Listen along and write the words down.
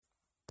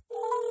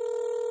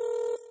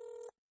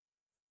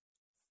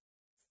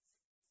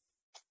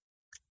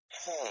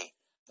okay.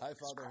 Hi,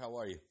 Father. How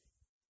are you?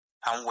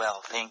 I'm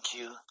well, thank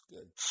you.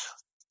 Good.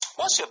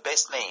 What's your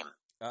best name?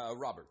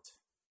 Robert.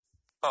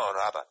 Oh,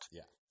 Robert.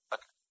 Yeah.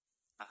 Okay.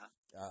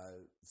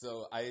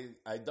 So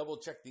I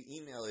double-checked the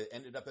email. It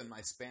ended up in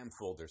my spam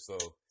folder. So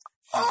she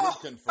Oh!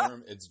 did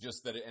confirm. It's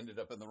just that it ended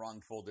up in the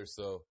wrong folder.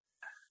 So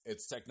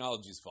it's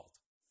technology's fault.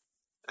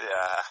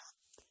 Yeah.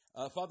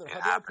 Father, It how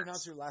do I happens.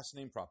 pronounce your last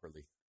name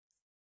properly?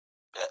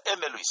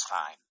 Emily is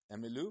fine.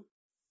 Emilou?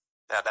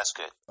 Yeah, that's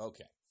good.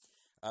 Okay.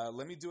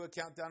 Let me do a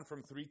countdown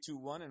from 3, 2,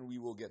 1, and we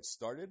will get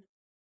started.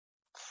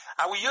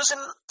 Are we using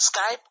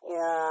Skype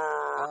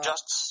or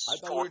just I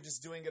thought phone? we were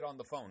just doing it on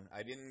the phone.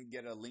 I didn't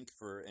get a link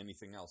for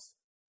anything else.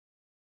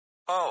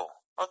 Oh,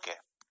 okay.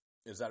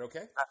 Is that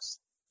okay?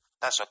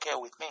 That's okay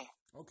with me.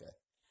 Okay.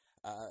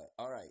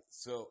 All right.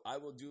 So I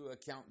will do a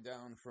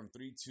countdown from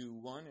 3, 2,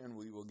 1, and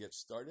we will get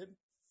started.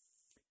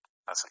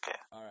 That's okay.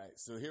 All right.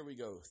 So here we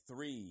go.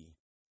 3,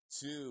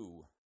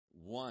 2,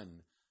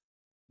 1.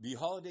 The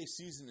holiday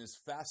season is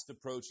fast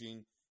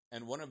approaching,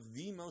 and one of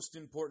the most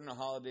important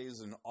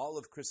holidays in all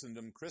of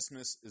Christendom,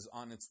 Christmas, is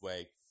on its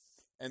way.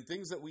 And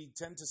things that we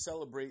tend to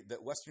celebrate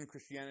that Western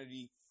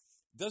Christianity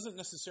doesn't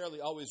necessarily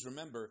always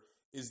remember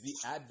is the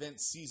Advent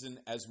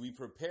season as we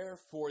prepare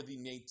for the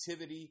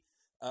nativity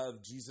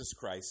of Jesus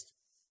Christ.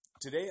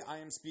 Today I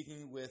am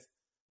speaking with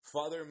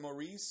Father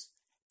Maurice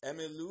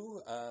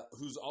Emilou,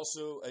 who's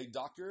also a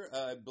doctor,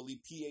 I believe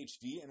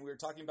PhD, and we're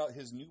talking about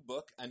his new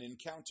book, An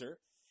Encounter,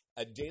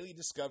 A Daily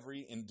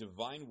Discovery in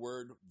Divine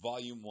Word,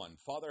 Volume 1.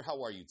 Father,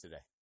 how are you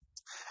today?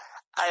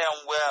 I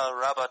am well,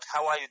 Robert.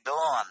 How are you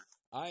doing?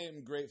 I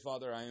am great,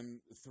 Father. I am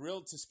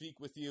thrilled to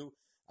speak with you.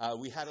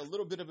 We had a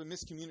little bit of a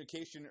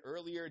miscommunication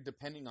earlier,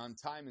 depending on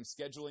time and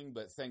scheduling,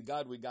 but thank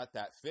God we got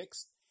that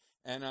fixed.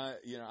 And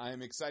I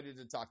am excited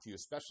to talk to you,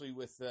 especially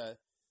with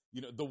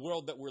the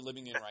world that we're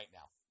living in right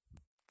now.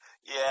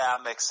 Yeah,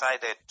 I'm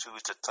excited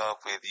to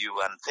talk with you,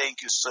 and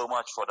thank you so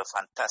much for the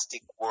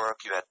fantastic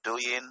work you are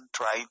doing,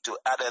 trying to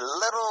add a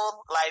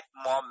little light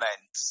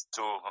moment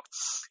to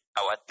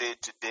our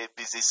day-to-day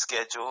busy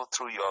schedule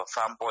through your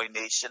Fanboy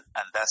Nation,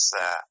 and that's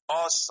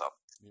awesome.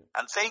 Yeah.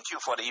 And thank you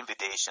for the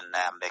invitation.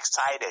 I'm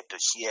excited to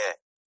share,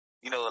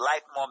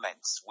 light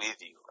moments with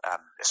you,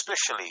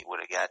 especially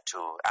with regard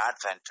to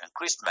Advent and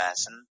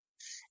Christmas, and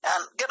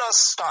get us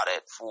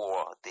started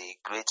for the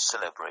great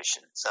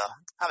celebration. So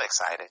I'm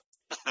excited.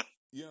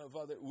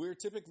 Father, we're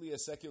typically a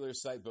secular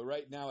site, but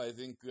right now I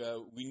think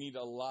we need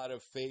a lot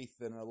of faith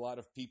and a lot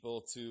of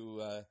people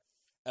to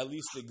at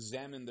least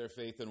examine their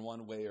faith in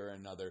one way or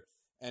another.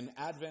 And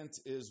Advent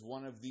is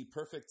one of the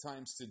perfect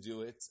times to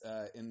do it.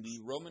 In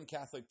the Roman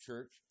Catholic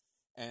Church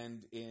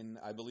and in,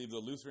 I believe, the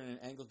Lutheran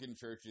and Anglican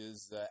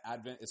churches,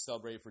 Advent is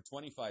celebrated for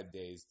 25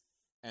 days.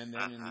 And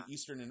then in the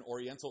Eastern and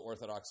Oriental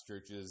Orthodox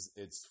churches,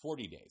 it's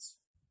 40 days.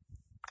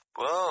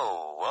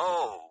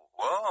 Whoa.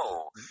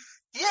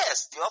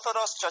 Yes, the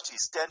Orthodox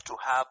churches tend to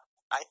have,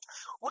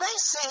 would I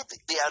say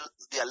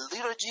their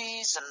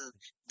liturgies and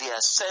their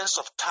sense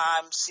of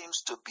time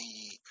seems to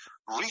be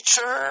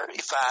richer,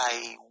 if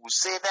I would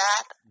say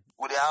that,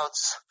 without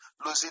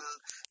losing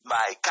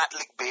my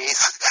Catholic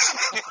base.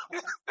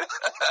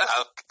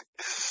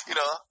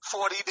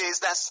 40 days,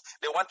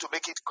 they want to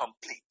make it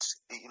complete.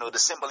 The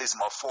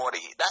symbolism of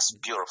 40. That's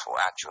beautiful,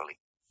 actually.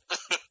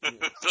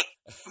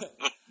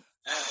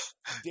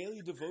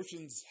 Daily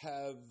devotions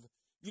have,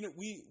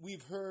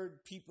 we've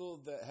heard people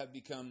that have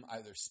become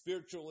either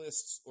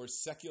spiritualists or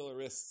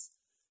secularists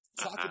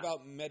talk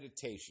about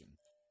meditation.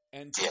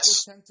 And people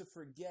tend to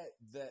forget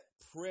that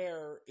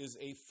prayer is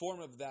a form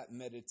of that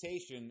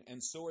meditation,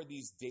 and so are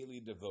these daily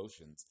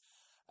devotions.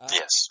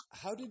 Yes.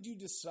 How did you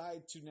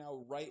decide to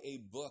now write a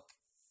book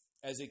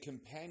as a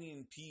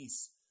companion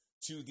piece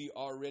to the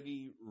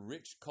already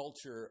rich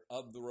culture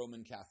of the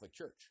Roman Catholic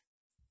Church?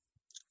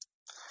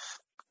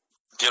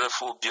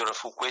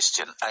 Beautiful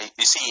question. I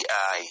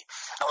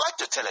would like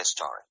to tell a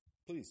story.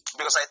 Please.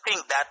 Because I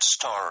think that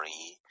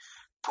story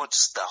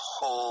puts the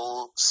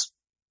whole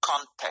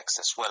context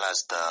as well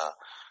as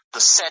the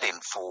setting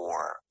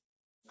for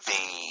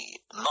the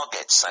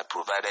nuggets I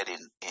provided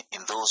in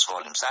those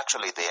volumes.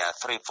 Actually, there are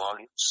 3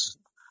 volumes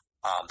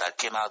that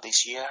came out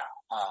this year.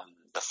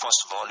 The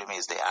first volume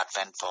is the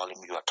Advent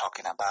volume you are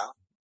talking about.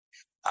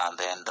 And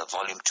then the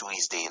volume 2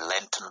 is the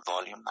Lenten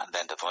volume. And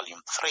then the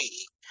volume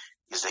 3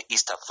 is the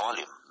Easter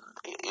volume.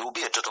 It will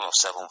be a total of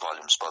 7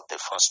 volumes, but the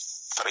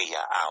first 3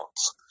 are out.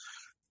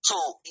 So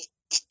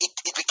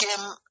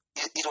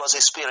it was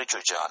a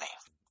spiritual journey,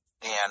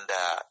 and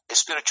a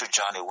spiritual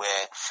journey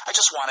where I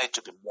just wanted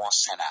to be more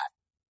centered.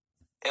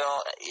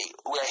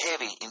 We're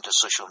heavy into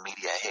social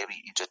media, heavy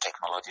into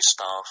technology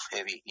stuff,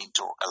 heavy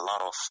into a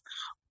lot of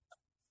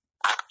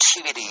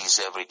activities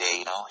every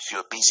day. If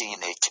you're busy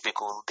in a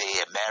typical day,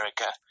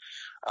 America,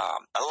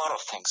 a lot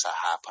of things are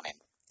happening.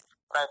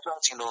 But I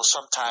felt,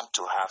 some time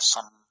to have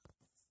some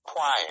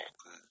quiet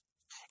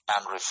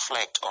and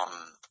reflect on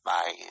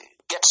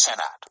get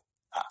centered.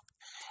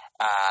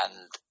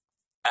 And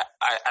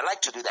I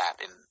like to do that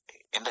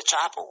in the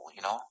chapel,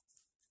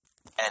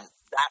 And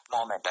that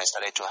moment, I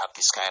started to have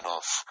this kind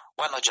of,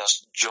 why not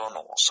just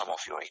journal some of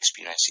your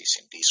experiences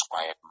in this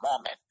quiet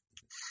moment?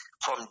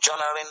 From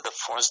journaling the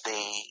first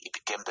day, it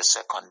became the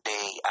second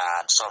day,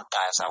 and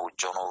sometimes I would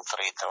journal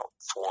 3,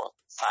 4,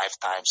 5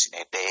 times in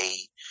a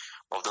day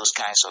of those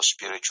kinds of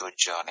spiritual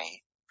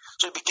journey.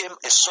 So it became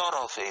a sort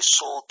of a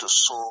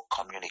soul-to-soul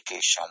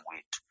communication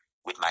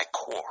with my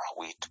core,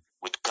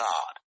 with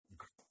God.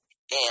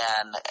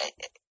 And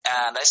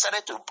I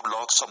started to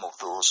blog some of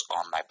those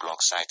on my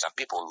blog sites, and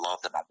people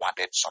loved them and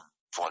wanted some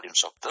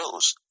volumes of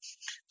those.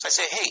 So I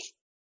said, hey,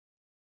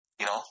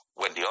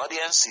 when the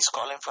audience is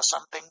calling for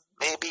something,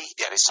 maybe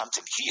there is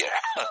something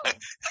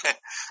here.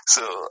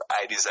 So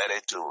I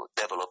decided to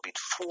develop it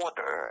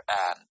further,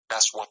 and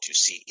that's what you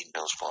see in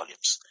those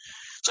volumes.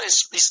 So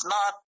it's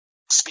not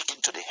speaking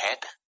to the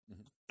head,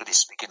 it is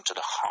speaking to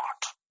the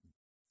heart.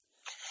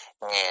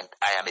 And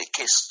I am a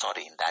case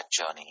study in that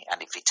journey.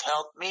 And if it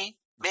helped me,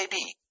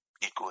 maybe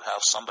it could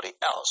help somebody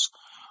else.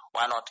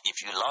 Why not?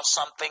 If you love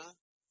something,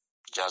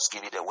 just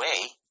give it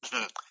away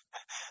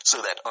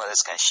so that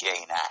others can share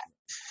in that.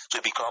 So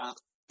it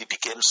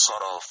became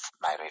sort of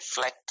my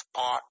reflect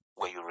part,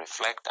 where you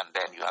reflect, and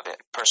then you have a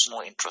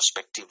personal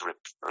introspective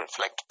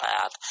reflect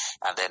part,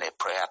 and then a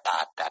prayer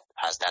part that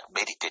has that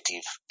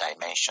meditative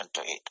dimension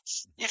to it,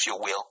 if you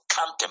will,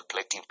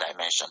 contemplative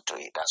dimension to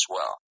it as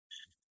well.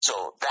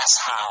 So that's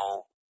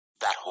how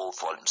that whole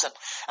volumes.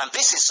 And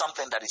this is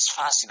something that is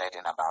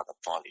fascinating about the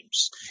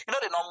volumes.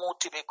 The normal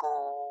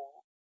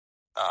typical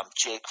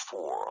check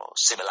for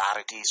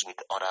similarities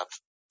with other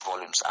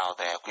volumes out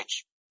there,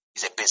 which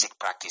is a basic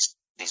practice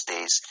these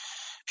days.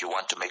 If you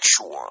want to make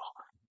sure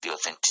the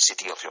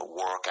authenticity of your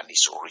work and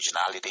its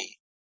originality,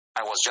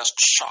 I was just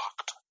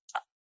shocked,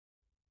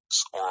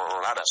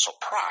 or rather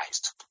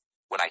surprised,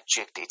 when I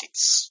checked it.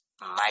 It's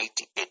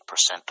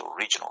 98%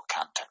 original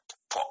content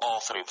for all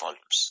 3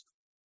 volumes.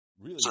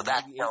 Really? So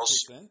that 98%?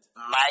 tells 98%.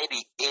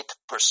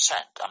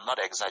 I'm not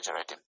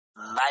exaggerating.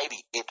 98%.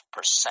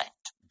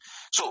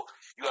 So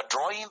you are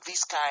drawing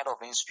this kind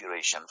of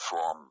inspiration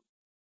from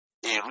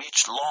a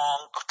rich,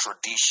 long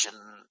tradition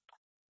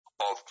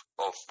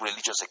of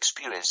religious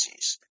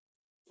experiences,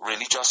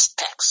 religious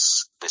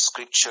texts, the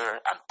scripture,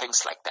 and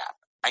things like that.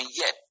 And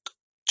yet,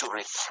 to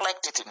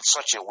reflect it in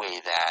such a way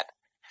that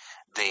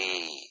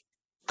the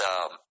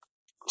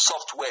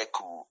software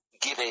could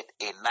give it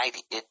a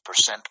 98%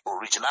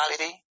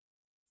 originality,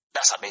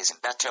 that's amazing.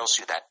 That tells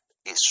you that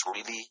it's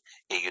really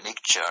a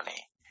unique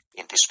journey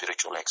in the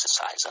spiritual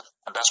exercise.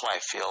 And that's why I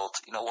felt,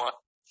 you know what?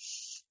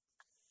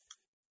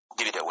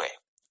 Give it away.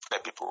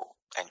 Let people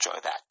enjoy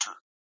that too.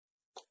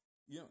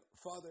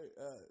 Father,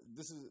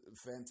 this is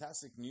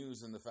fantastic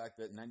news in the fact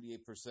that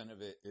 98%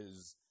 of it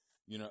is,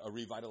 a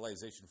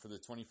revitalization for the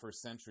 21st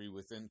century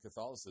within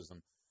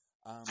Catholicism.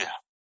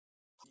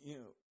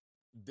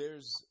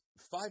 There's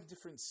 5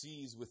 different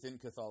C's within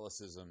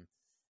Catholicism,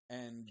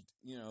 and,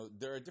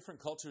 there are different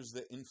cultures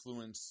that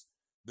influence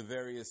the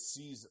various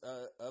C's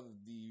of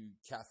the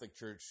Catholic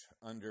Church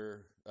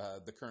under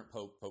the current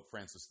Pope, Pope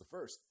Francis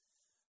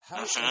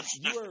I.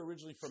 You are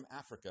originally from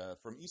Africa,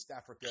 from East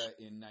Africa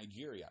in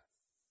Nigeria.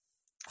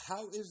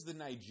 How is the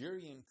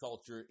Nigerian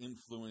culture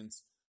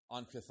influence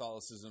on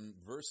Catholicism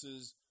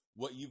versus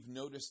what you've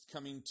noticed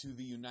coming to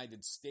the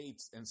United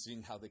States and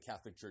seeing how the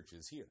Catholic Church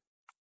is here?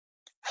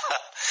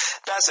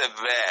 That's a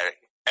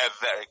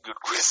very good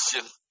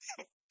question.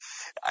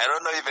 I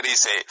don't know if it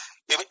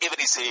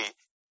is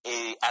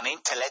an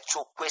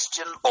intellectual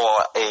question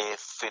or a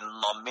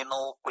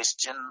phenomenal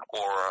question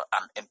or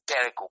an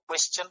empirical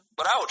question,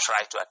 but I will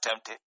try to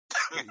attempt it.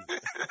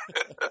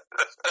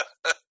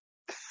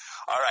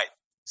 All right.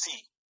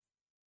 See,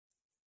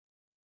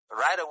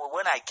 right away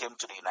when I came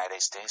to the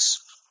United States,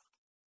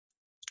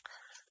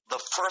 the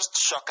first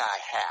shock I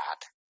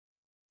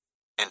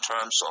had in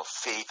terms of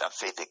faith and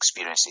faith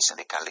experiences in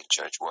the Catholic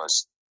Church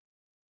was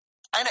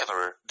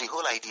the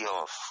whole idea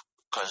of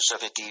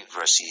conservative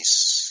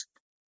versus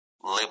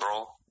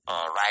liberal,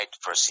 right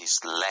versus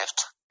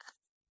left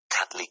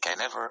Catholic,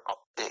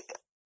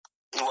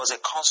 it was a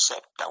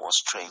concept that was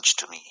strange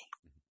to me.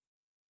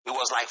 It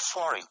was like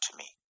foreign to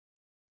me.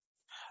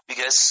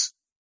 Because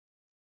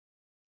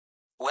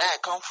where I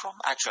come from,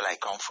 actually I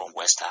come from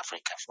West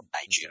Africa, from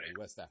Nigeria.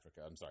 West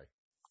Africa, I'm sorry.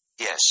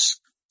 Yes,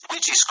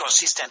 which is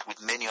consistent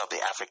with many of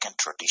the African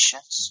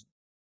traditions.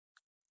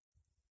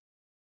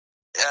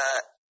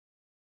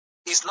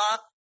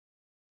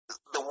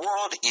 The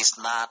world is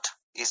not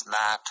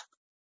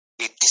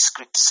a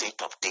discrete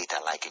set of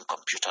data like in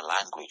computer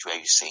language where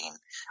you're saying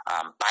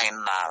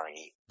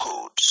binary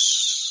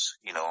codes,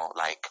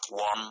 like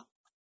 1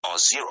 or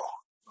 0.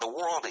 The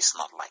world is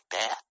not like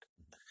that.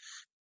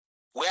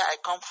 Where I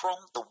come from,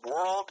 the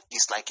world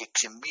is like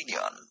a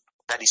communion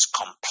that is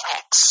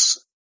complex,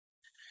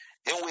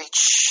 in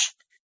which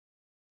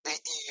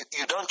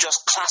you don't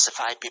just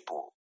classify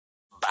people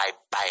by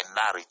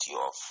binarity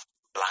of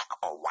black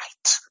or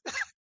white,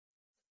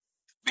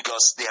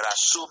 because there are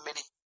so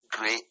many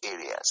gray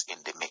areas in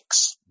the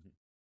mix.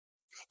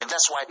 And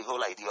that's why the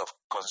whole idea of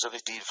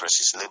conservative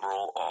versus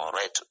liberal or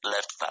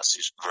left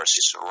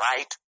versus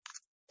right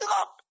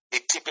not a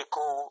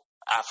typical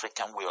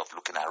African way of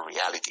looking at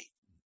reality.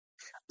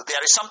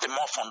 There is something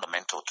more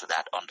fundamental to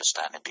that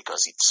understanding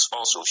because it's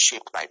also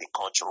shaped by the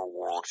cultural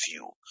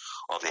worldview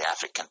of the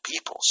African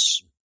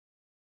peoples.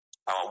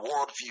 Our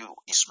worldview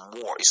is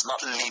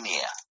not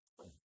linear.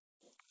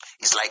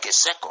 It's like a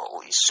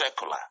circle, it's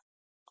circular.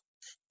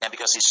 And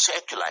because it's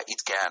circular,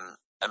 it can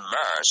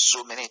immerse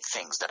so many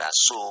things that are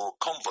so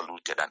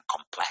convoluted and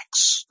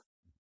complex.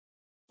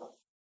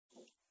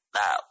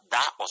 Now,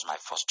 that was my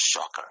first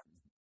shocker.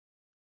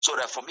 So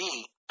that for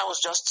me, I was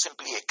just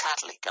simply a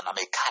Catholic, and I'm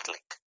a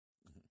Catholic.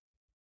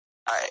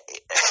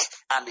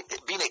 And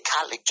being a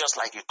Catholic, just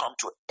like you come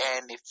to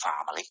any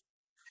family,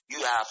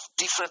 you have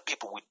different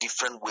people with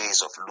different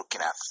ways of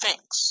looking at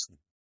things.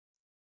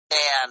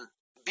 And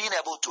being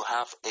able to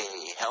have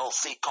a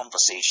healthy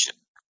conversation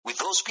with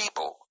those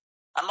people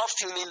and not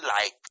feeling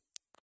like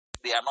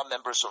they are not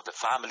members of the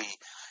family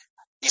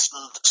is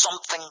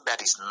something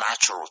that is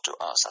natural to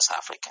us as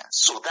Africans.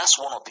 So that's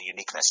one of the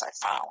uniqueness I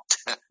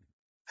found.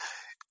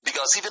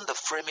 Because even the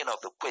framing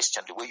of the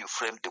question, the way you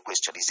frame the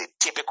question, is a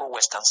typical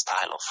Western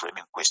style of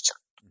framing question.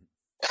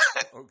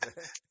 Okay.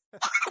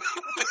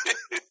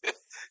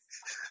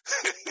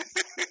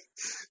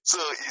 So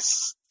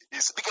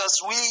it's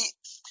because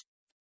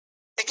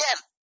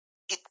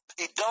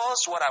it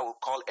does what I would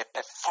call a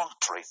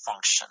perfunctory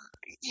function.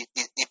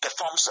 It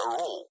performs a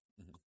role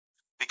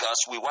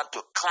because we want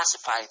to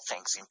classify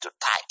things into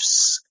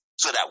types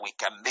so that we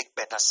can make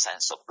better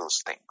sense of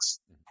those things.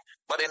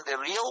 But in the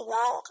real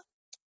world,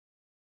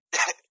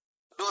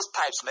 those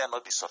types may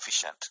not be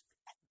sufficient.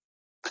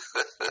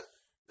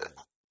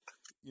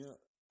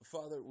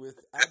 Father, with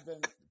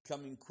Advent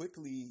coming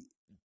quickly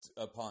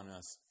upon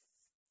us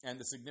and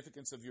the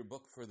significance of your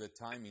book for the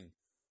timing,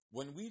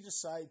 when we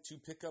decide to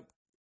pick up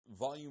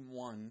volume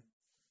 1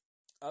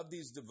 of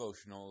these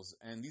devotionals,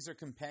 and these are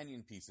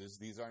companion pieces,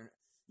 these aren't,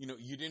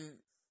 you didn't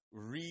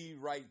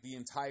rewrite the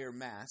entire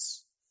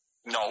Mass.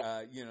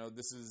 No.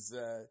 This is,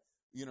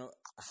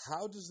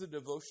 how does the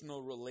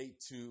devotional relate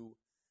to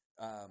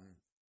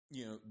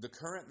the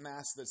current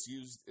Mass that's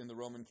used in the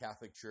Roman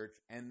Catholic Church,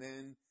 and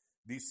then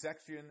the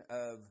section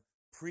of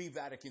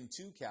pre-Vatican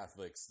II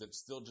Catholics that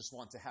still just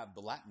want to have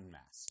the Latin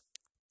Mass?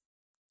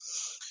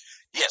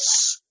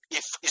 Yes,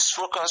 if it's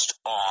focused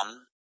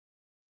on,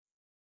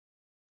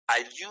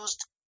 I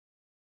used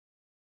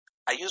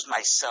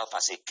myself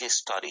as a case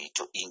study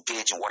to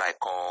engage in what I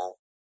call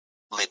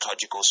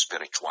liturgical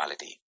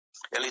spirituality.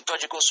 A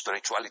liturgical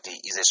spirituality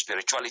is a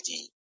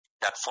spirituality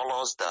that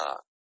follows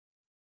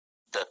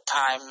the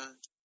time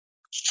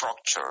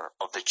structure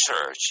of the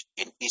church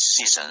in its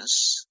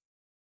seasons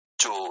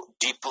to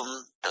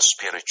deepen the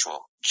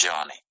spiritual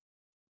journey,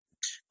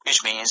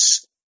 which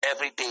means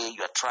every day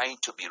you are trying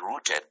to be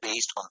rooted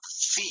based on the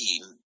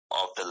theme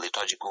of the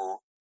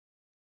liturgical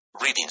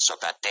readings of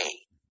that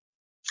day.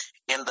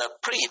 In the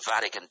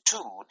pre-Vatican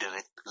II,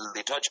 the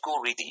liturgical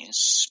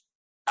readings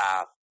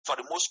are, for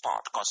the most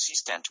part,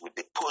 consistent with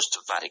the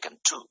post-Vatican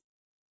II.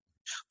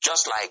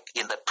 Just like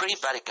in the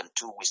pre-Vatican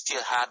II, we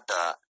still had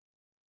the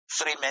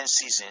 3 main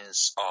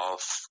seasons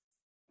of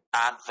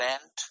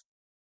Advent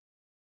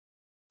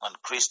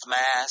and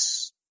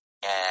Christmas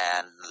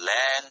and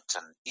Lent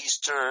and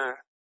Easter,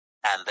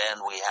 and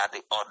then we had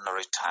the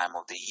ordinary time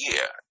of the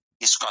year.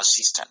 It's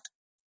consistent.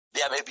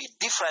 There may be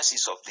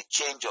differences of the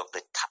change of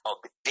the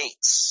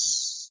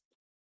dates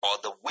or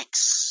the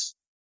weeks,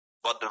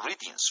 but the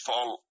readings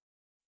follow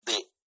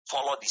the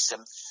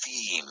same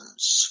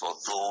themes for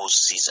those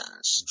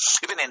seasons.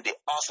 Even in the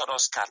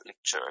Orthodox Catholic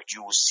Church,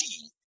 you will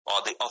see,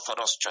 or the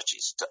Orthodox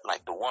churches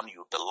like the one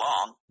you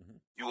belong,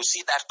 you will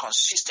see that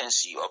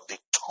consistency of the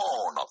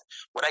tone of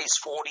whether it's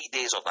 40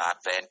 days of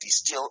Advent, is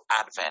still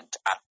Advent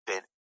at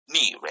the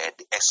read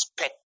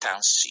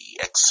expectancy,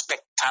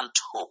 expectant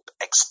hope,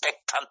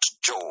 expectant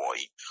joy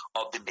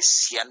of the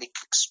messianic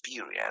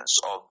experience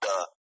of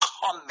the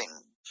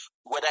coming,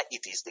 whether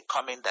it is the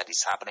coming that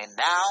is happening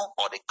now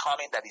or the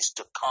coming that is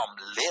to come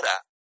later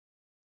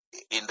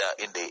in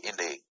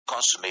the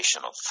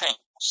consummation of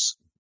things.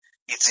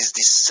 It is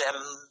the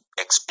same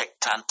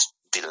expectant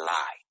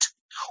delight.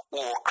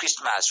 Or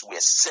Christmas, we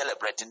are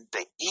celebrating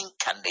the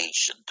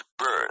incarnation, the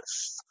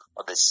birth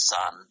of the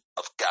Son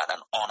of God,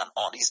 and on and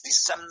on. It's the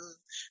same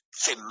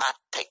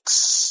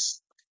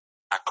thematics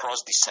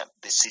across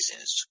the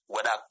seasons,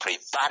 whether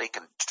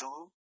pre-Vatican II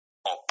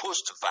or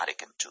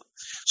post-Vatican II.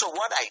 So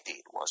what I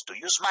did was to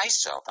use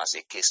myself as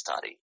a case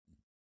study,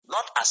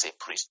 not as a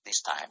priest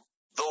this time,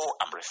 though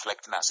I'm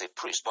reflecting as a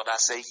priest, but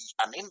as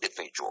an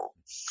individual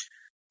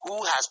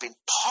who has been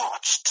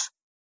touched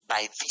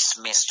by this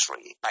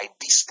mystery, by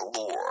this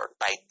Lord,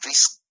 by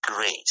this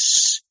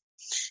grace.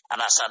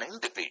 And as an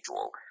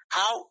individual,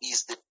 how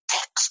is the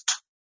text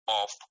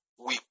of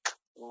week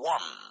 1,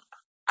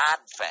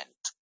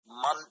 Advent,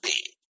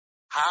 Monday,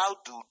 how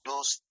do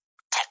those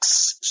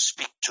texts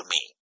speak to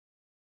me?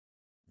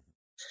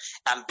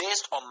 And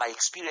based on my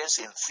experience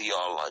in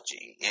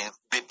theology, in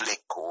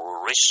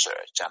biblical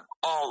research and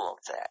all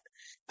of that,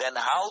 then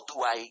how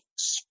do I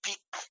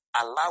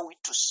allow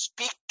it to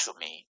speak to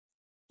me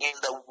in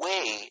the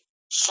way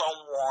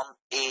someone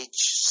age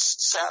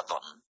 7,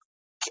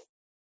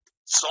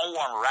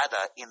 someone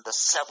rather in the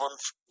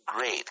 7th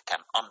grade can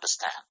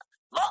understand.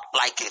 Not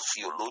like a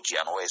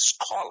theologian or a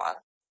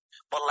scholar,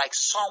 but like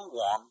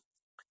someone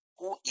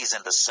who is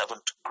in the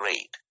 7th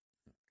grade.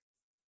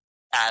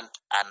 And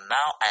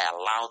now I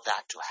allowed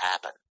that to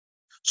happen.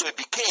 So it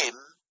became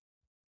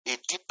a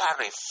deeper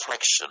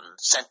reflection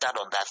centered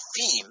on that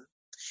theme,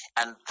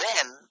 and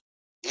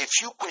then a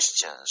few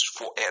questions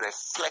for a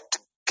reflect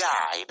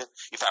guide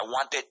if I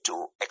wanted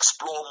to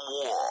explore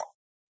more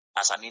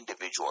as an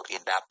individual in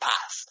that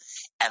path,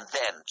 and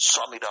then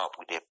sum it up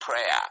with a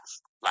prayer,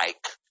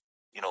 like,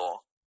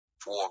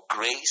 for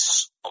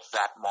grace of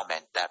that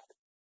moment that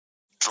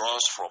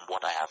draws from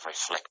what I have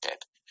reflected.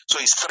 So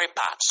it's 3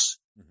 parts.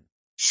 Mm-hmm.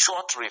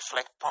 Short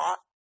reflect part,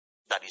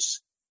 that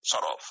is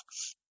sort of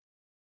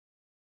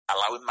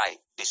allowing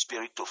the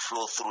spirit to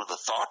flow through the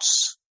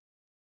thoughts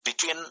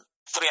between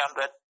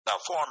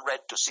 400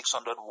 to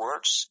 600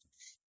 words,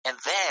 and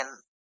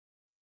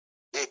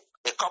then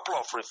a couple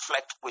of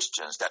reflect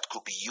questions that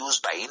could be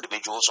used by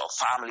individuals or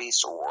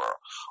families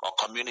or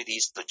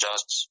communities to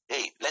just,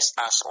 let's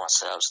ask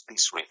ourselves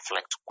these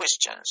reflect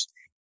questions,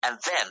 and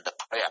then the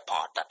prayer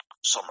part that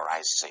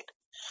summarizes it.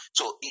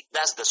 So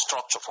that's the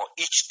structure for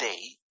each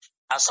day.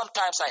 And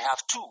sometimes I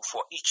have 2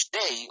 for each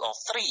day or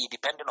 3,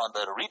 depending on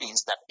the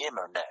readings that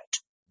emanate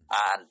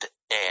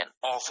and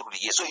all through the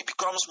year. So it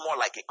becomes more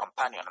like a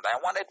companion, and I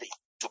wanted it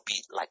to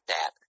be like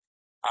that.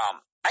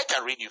 I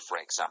can read you, for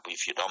example,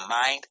 if you don't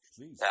mind,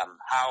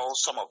 how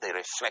some of the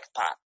reflect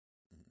part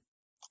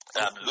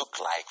look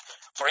like.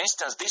 For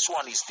instance, this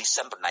one is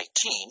December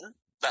 19.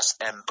 That's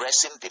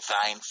embracing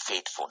divine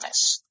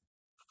faithfulness.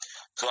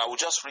 So I will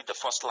just read the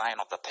first line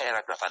of the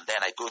paragraph, and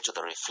then I go to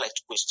the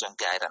reflect question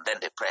guide and then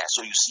the prayer.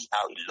 So you see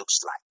how it looks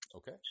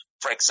like. Okay.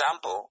 For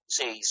example,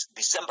 says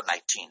December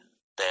 19.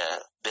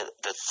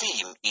 The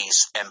theme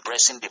is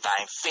embracing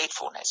divine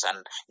faithfulness,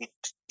 and it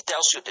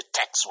tells you the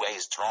text where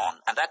it's drawn,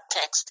 and that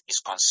text is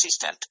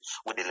consistent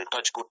with the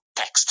liturgical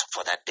text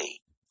for that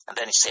day. And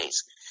then it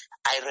says,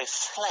 I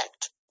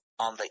reflect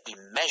on the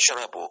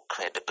immeasurable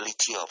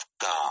credibility of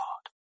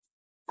God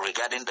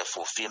regarding the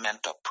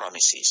fulfillment of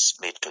promises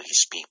made to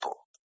his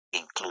people,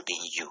 including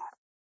you.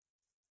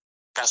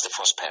 That's the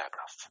first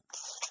paragraph.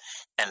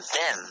 And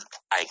then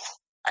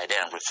I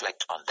then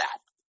reflect on that.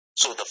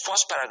 So the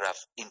first paragraph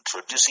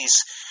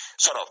introduces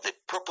sort of the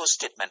purpose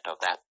statement of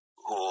that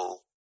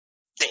whole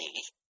day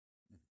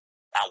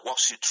and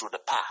walks you through the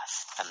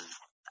path. And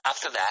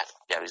after that,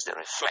 there is the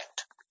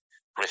reflect.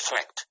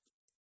 Reflect.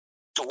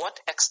 To what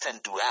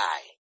extent do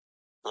I,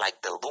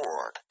 like the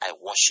Lord I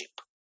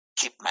worship,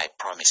 keep my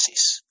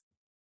promises?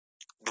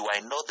 Do I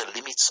know the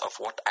limits of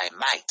what I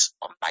might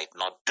or might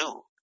not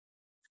do?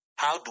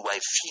 How do I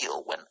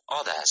feel when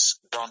others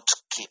don't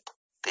keep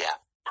their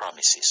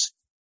promises?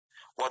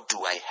 What do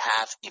I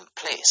have in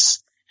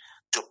place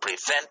to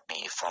prevent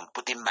me from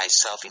putting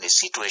myself in a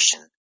situation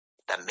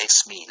that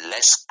makes me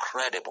less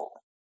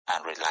credible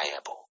and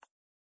reliable?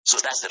 So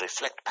that's the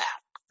reflect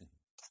part.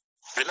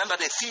 Remember,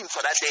 the theme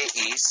for that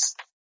day is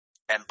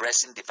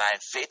embracing divine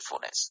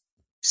faithfulness.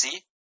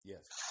 See?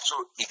 Yes. So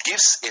it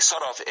gives a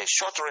sort of a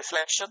short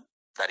reflection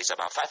that is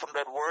about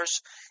 500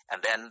 words,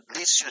 and then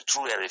leads you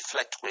through a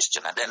reflect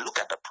question, and then look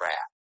at the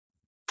prayer.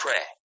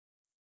 Pray,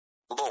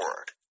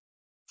 Lord,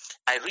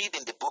 I read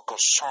in the book of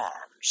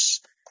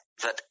Psalms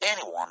that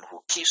anyone who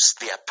keeps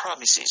their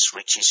promises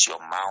reaches your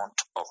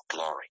mount of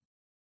glory.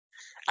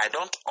 I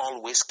don't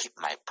always keep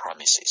my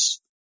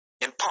promises,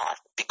 in part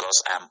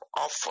because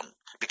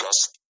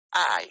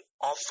I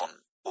often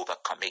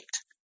overcommit.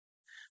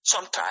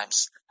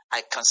 Sometimes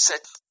I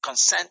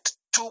consent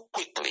too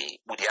quickly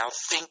without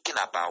thinking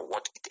about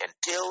what it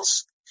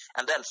entails,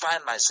 and then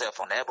find myself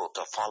unable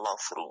to follow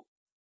through.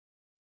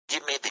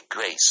 Give me the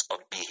grace of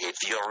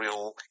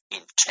behavioral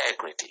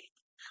integrity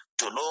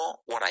to know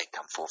what I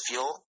can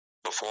fulfill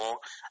before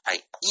I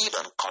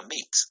even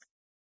commit,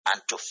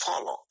 and to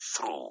follow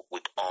through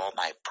with all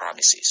my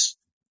promises.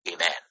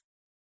 Amen.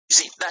 You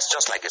see, that's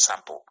just like a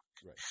sample.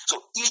 Right.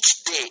 So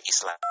each day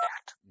is like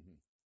that. Mm-hmm.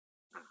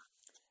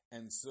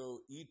 And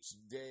so each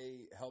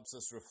day helps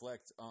us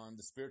reflect on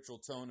the spiritual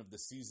tone of the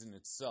season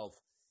itself,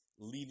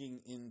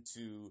 leading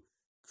into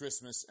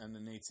Christmas and the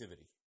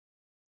Nativity.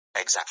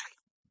 Exactly.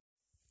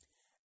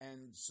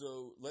 And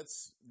so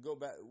let's go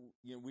back.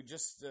 You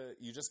just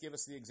gave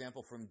us the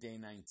example from day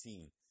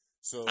 19.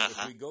 So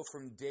if we go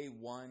from day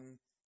 1,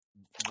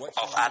 what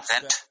should we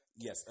expect?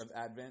 Yes, of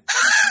Advent.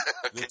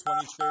 Okay. The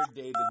 23rd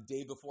day, the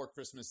day before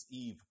Christmas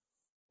Eve.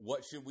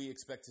 What should we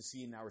expect to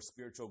see in our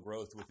spiritual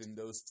growth within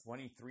those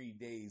 23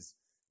 days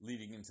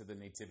leading into the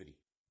Nativity?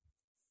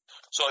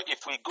 So if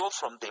we go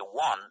from day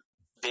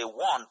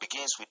 1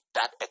 begins with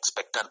that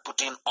expectant,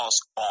 putting us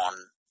on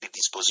the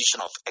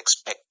disposition of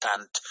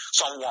expectant,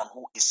 someone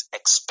who is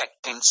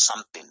expecting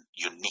something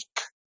unique.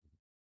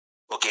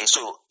 Okay,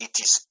 so it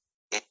is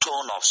a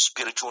tone of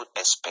spiritual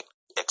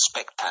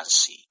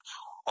expectancy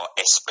or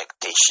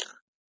expectation.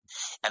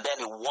 And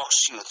then it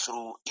walks you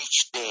through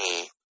each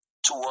day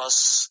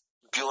towards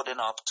building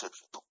up to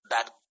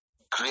that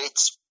great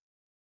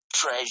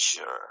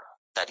treasure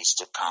that is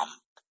to come.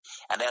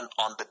 And then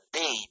on the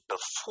day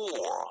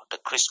before the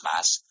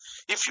Christmas,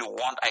 if you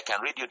want, I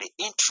can read you the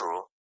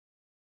intro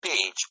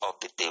page of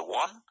the day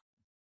one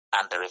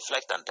and the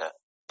reflect and the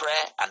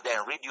prayer, and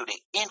then read you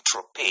the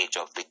intro page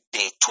of the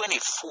day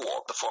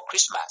 24 before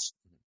Christmas,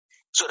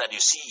 so that you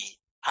see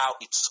how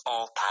it's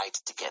all tied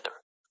together.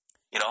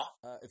 You know?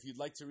 If you'd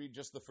like to read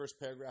just the first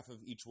paragraph of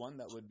each one,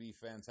 that would be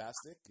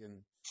fantastic.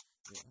 And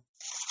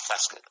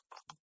that's good.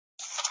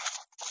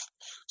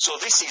 So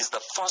this is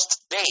the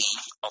first day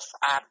of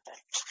Advent.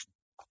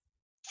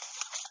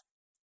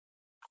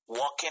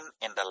 Walking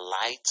in the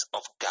light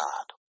of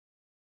God.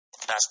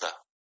 That's the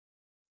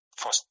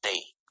first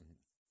day.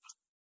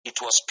 It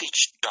was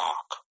pitch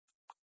dark.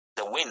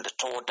 The wind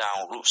tore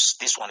down roofs.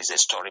 This one is a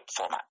historic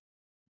format.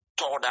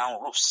 Tore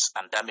down roofs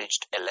and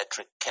damaged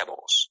electric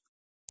cables.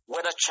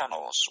 Weather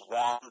channels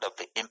warned of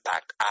the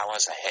impact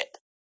hours ahead,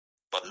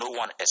 but no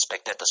one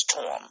expected the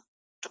storm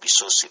to be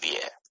so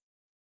severe.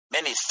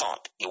 Many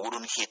thought it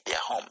wouldn't hit their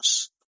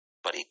homes,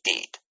 but it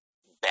did,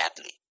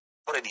 badly.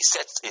 Already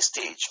sets a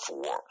stage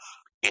for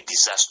a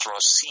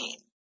disastrous scene,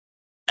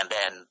 and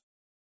then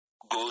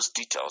goes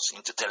details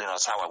into telling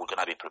us how are we going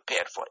to be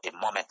prepared for a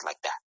moment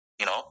like that,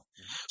 you know?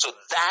 Mm-hmm. So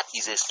that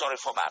is a story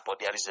format, but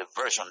there is a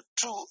version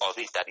 2 of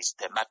it that is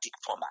thematic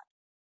format,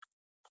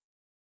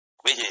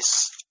 which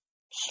is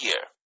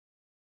here.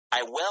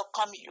 I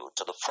welcome you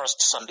to the first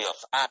Sunday of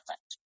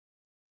Advent.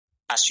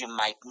 As you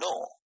might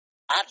know,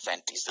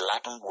 Advent is the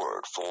Latin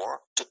word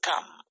for to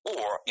come,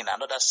 or in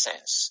another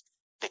sense,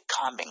 the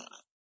coming.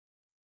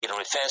 It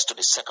refers to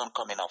the second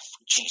coming of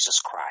Jesus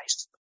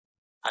Christ.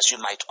 As you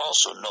might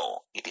also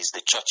know, it is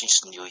the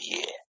church's new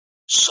year.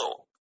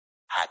 So,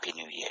 Happy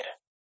New Year.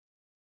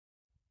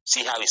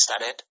 See how it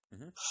started?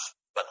 Mm-hmm.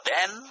 But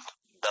then,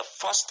 the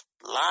first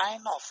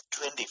line of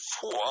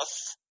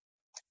 24th,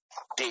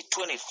 day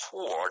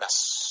 24,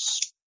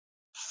 that's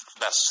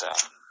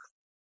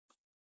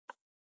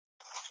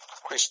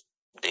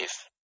day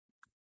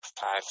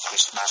 5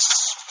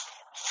 Christmas.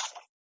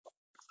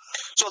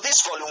 So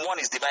this volume 1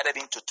 is divided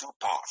into 2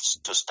 parts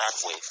to start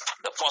with.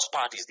 The first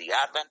part is the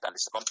Advent and the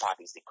second part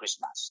is the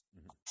Christmas.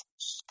 Mm-hmm.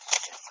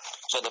 Okay.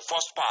 So the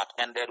first part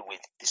ended with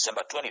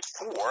December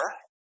 24,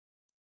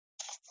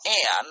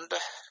 and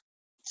let's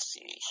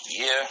see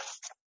here.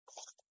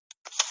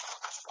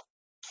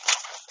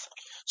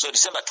 So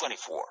December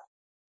 24.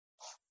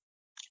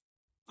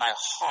 My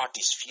heart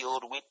is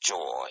filled with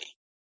joy.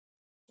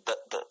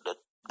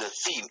 The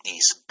theme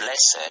is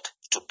blessed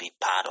to be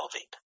part of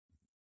it.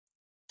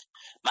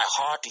 My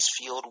heart is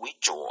filled with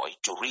joy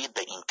to read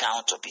the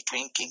encounter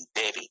between King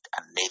David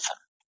and Nathan,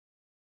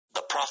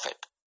 the prophet,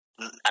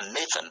 and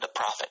Nathan the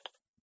prophet,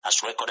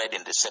 as recorded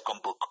in the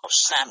second book of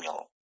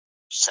Samuel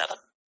 7.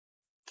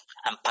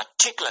 I'm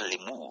particularly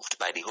moved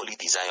by the holy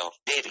desire of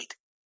David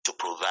to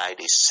provide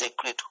a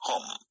sacred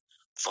home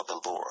for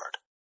the Lord.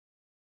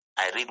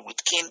 I read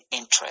with keen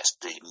interest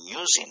the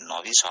musing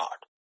of his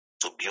heart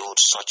to build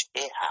such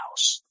a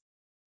house.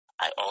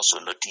 I also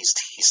noticed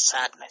his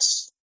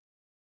sadness.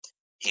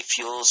 He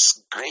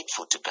feels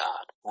grateful to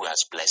God who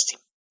has blessed him,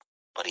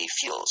 but he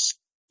feels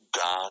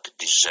God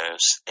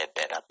deserves a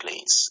better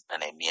place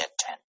than a mere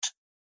tent.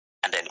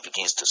 And then he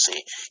begins to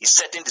say, he's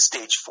setting the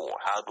stage for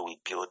how do we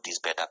build this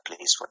better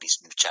place for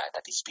this new child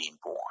that is being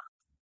born.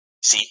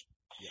 See?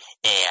 Yeah.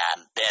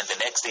 And then the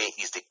next day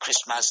is the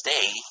Christmas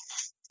day,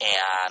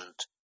 and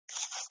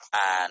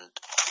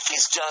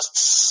it's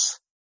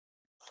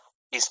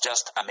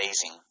just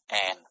amazing,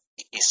 and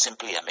it's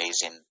simply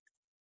amazing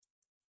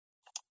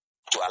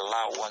to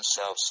allow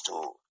oneself to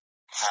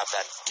have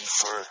that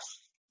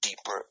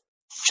deeper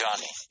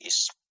journey.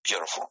 Is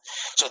beautiful.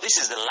 So this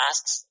is the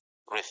last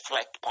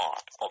reflect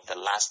part of the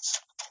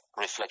last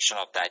reflection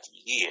of that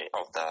year,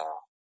 of the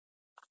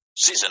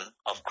season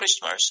of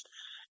Christmas,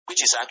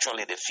 which is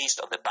actually the feast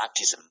of the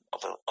baptism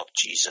of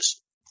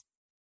Jesus.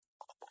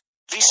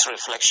 This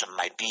reflection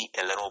might be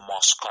a little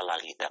more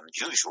scholarly than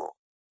usual,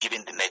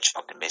 given the nature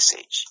of the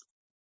message.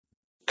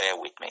 Bear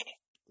with me.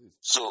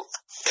 So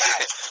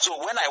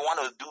when I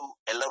want to do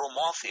a little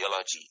more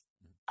theology,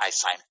 I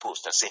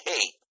signpost and say,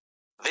 hey,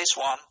 this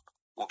one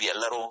will be a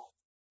little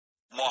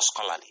more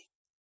scholarly.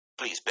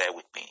 Please bear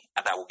with me.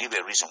 And I will give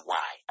a reason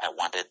why I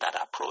wanted that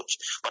approach.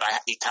 But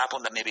it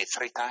happened maybe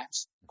 3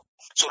 times.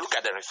 So look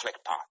at the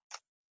reflect part.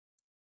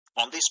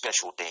 On this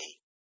special day,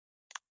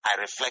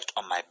 I reflect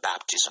on my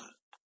baptism,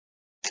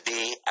 the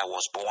day I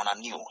was born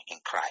anew in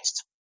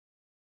Christ.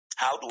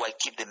 How do I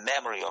keep the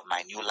memory of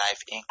my new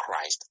life in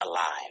Christ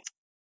alive?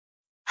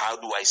 How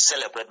do I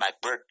celebrate my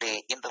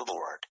birthday in the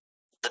Lord,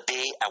 the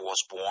day I was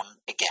born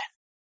again?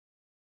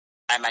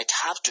 I might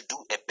have to do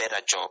a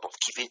better job of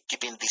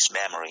keeping this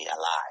memory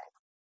alive.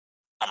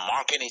 I'm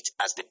marking it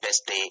as the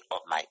best day of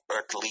my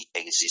earthly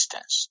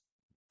existence,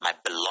 my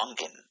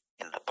belonging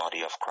in the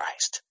body of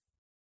Christ.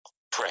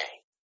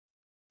 Pray,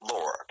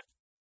 Lord,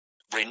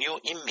 renew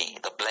in me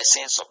the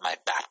blessings of my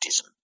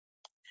baptism.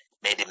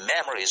 May the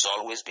memories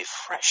always be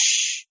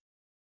fresh,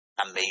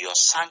 and may your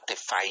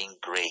sanctifying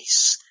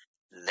grace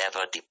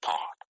never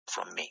depart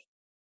from me.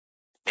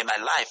 May my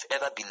life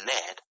ever be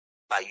led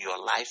by your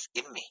life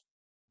in me,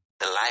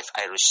 the life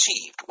I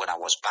received when I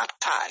was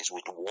baptized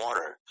with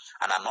water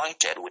and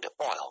anointed with the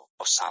oil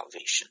of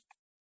salvation.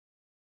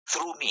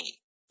 Through me,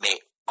 may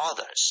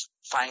others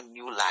find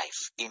new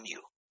life in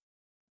you.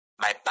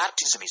 My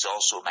baptism is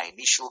also my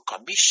initial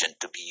commission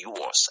to be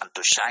yours and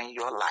to shine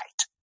your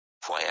light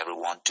for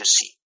everyone to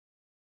see.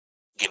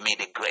 Give me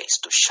the grace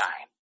to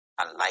shine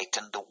and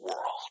lighten the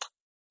world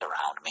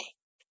around me.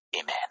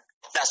 Amen.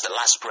 That's the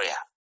last prayer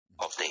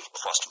of the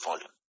first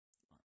volume.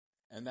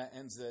 And that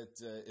ends at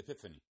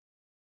Epiphany.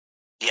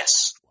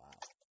 Yes.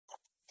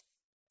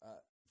 Wow.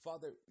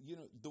 Father,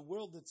 the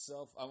world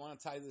itself, I want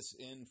to tie this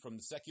in from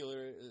the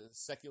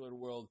secular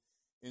world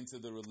into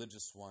the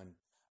religious one.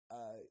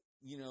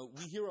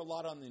 We hear a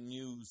lot on the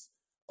news,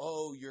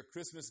 oh, your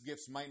Christmas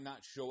gifts might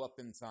not show up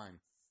in time.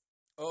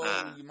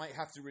 Oh, you might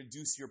have to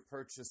reduce your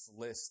purchase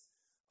list.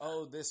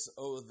 Oh, this,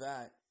 oh,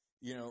 that,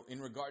 in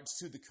regards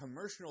to the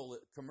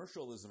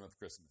commercialism of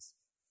Christmas.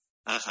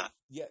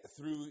 Yet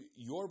through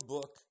your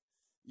book,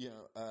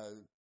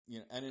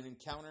 and an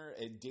encounter,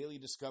 a daily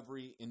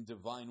discovery in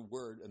divine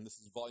word, and this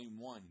is volume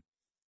 1,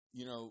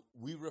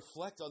 we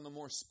reflect on the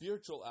more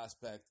spiritual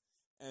aspect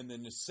and the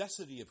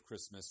necessity of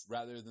Christmas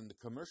rather than the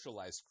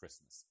commercialized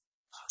Christmas.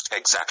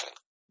 Exactly.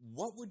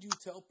 What would you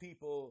tell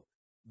people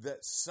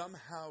that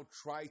somehow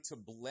try to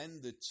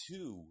blend the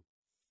two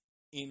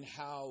in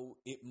how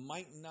it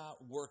might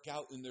not work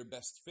out in their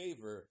best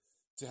favor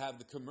to have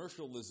the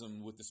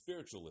commercialism with the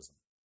spiritualism?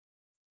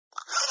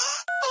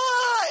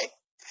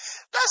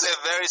 That's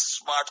a very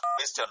smart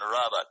question,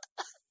 Robert.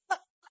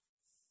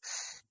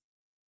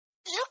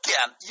 You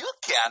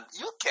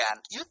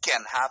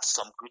can have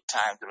some good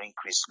time during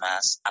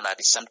Christmas and at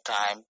the same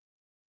time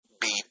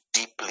be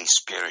deeply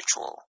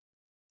spiritual.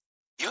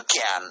 You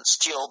can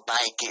still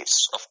buy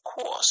gifts, of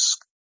course.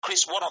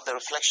 Chris, one of the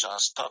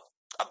reflections talk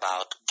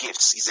about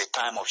gifts is a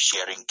time of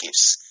sharing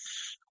gifts.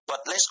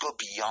 But let's go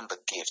beyond the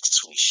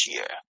gifts we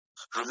share.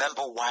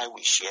 Remember why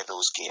we share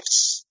those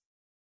gifts.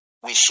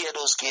 We share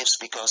those gifts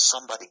because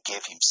somebody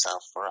gave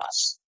himself for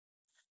us.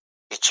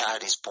 A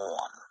child is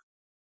born.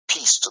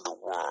 Peace to the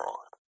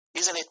world.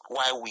 Isn't it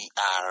why we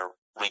are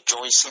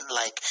rejoicing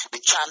like the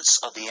chants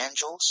of the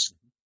angels?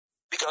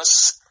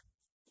 Because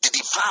the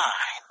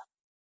divine,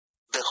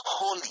 the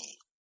holy,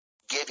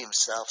 gave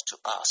himself to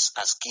us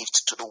as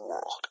gift to the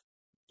world.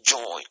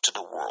 Joy to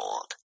the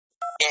world.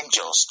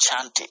 Angels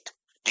chanted.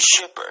 The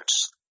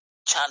shepherds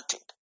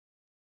chanted.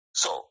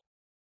 So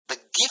the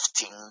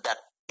gifting, that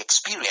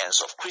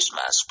experience of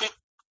Christmas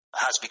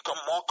has become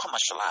more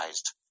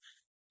commercialized,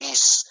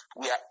 is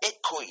we are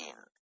echoing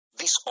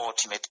this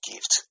ultimate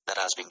gift that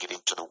has been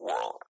given to the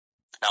world.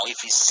 Now,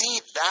 if you see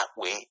it that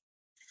way,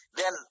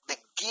 then the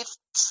gift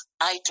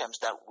items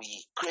that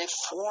we crave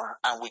for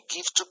and we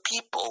give to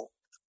people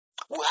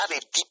will have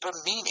a deeper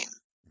meaning.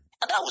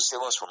 And that will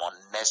save us from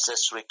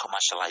unnecessary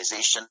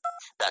commercialization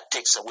that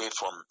takes away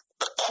from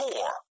the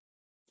core.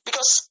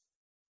 Because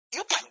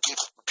you can give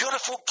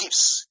beautiful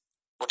gifts,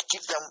 but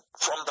give them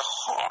from the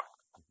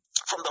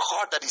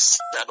heart that is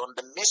centered on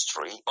the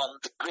mystery, on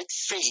the great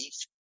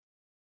faith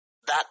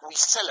that we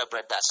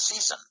celebrate that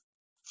season.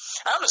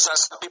 I understand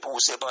some people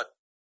will say, but,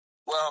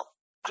 well,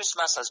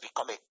 Christmas has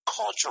become a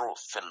cultural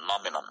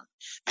phenomenon.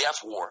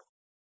 Therefore,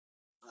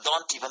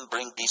 don't even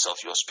bring this of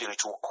your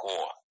spiritual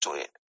core to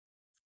it.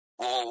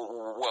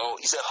 Well,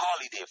 it's a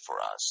holiday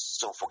for us,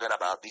 so forget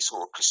about this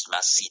whole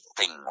Christmassy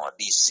thing or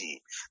this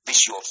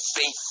your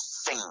faith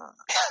thing.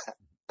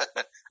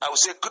 I would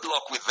say good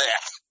luck with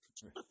that.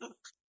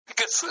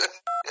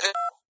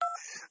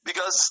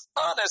 because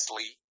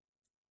honestly,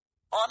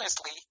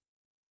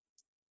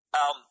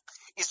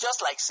 it's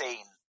just like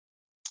saying,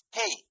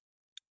 hey,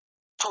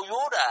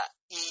 Toyota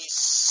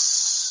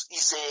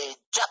is a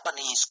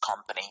Japanese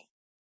company,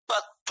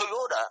 but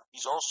Toyota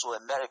is also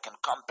an American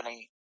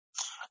company,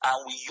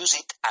 and we use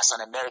it as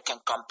an American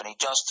company,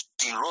 just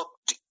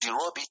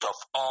derobe it of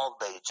all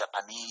the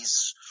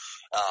Japanese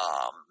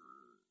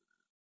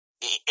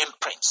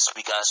imprints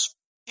because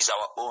it's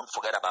our own,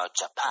 forget about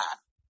Japan.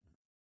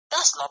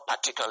 That's not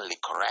particularly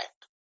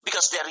correct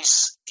because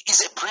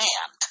is a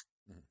brand.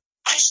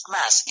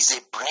 Christmas is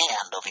a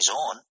brand of its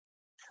own.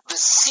 The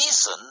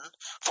season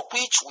for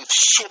which we've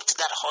shaped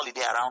that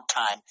holiday around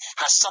time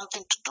has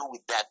something to do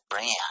with that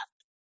brand.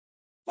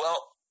 Well,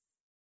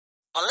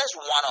 unless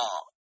we want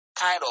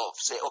to kind of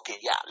say, okay,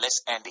 yeah,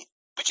 let's end it,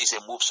 which is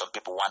a move some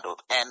people want to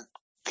end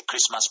the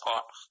Christmas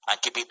part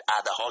and keep it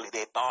at the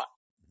holiday part.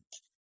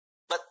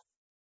 But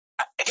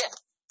again,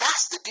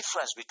 that's the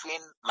difference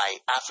between my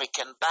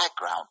African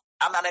background.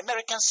 I'm an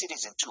American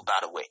citizen too, by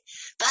the way.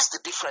 That's the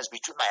difference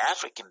between my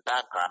African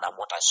background and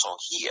what I saw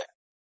here.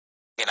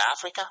 In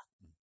Africa,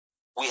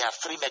 we have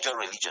 3 major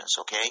religions,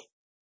 okay?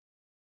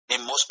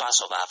 In most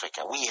parts of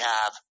Africa, we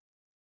have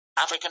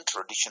African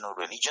traditional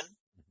religion,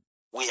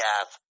 we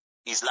have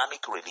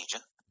Islamic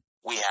religion,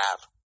 we have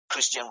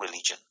Christian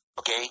religion,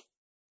 okay?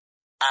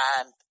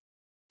 And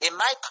in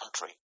my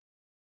country,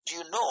 do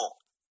you know,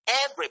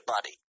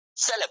 everybody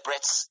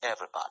celebrates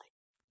everybody.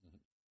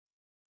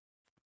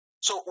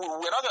 So we're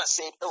not going to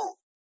say, oh,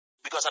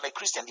 because I'm a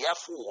Christian,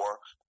 therefore,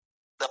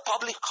 the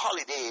public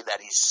holiday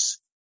that is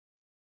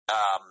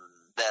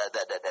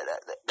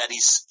that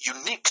is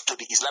unique to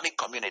the Islamic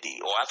community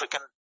or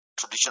African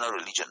traditional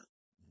religion,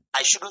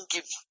 I shouldn't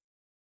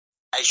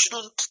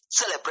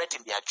celebrate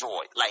in their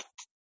joy. Like,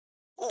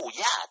 oh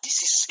yeah,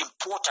 this is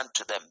important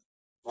to them.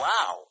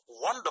 Wow,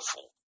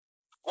 wonderful.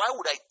 Why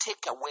would I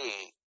take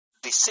away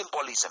the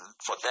symbolism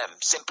for them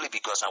simply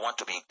because I want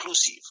to be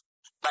inclusive?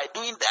 By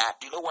doing that,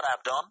 do you know what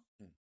I've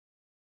done?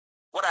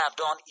 What I have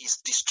done is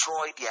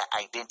destroy their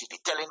identity,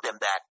 telling them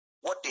that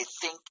what they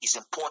think is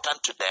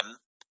important to them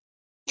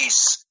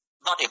is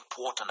not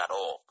important at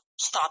all.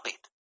 Stop it.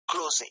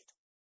 Close it.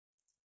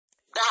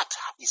 That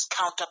is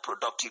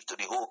counterproductive to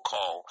the whole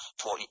call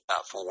for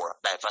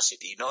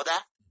diversity. You know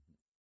that?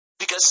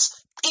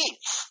 Because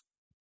if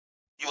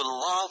you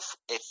love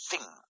a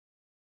thing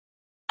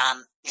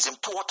and is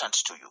important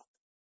to you,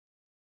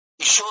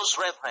 it shows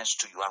reverence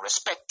to you and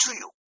respect to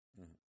you,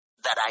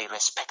 that I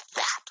respect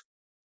that.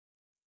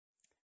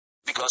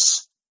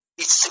 Because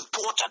it's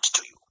important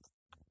to you.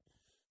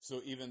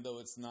 So even though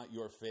it's not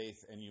your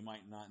faith and you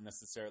might not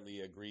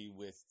necessarily agree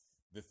with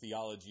the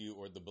theology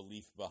or the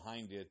belief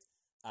behind it,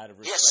 out of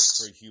respect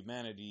for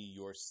humanity,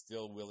 you're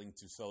still willing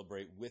to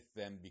celebrate with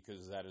them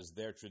because that is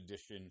their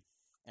tradition,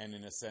 and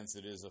in a sense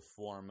it is a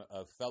form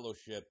of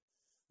fellowship,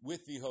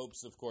 with the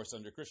hopes, of course,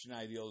 under Christian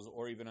ideals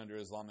or even under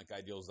Islamic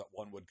ideals that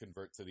one would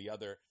convert to the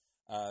other.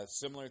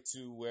 Similar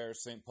to where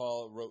St.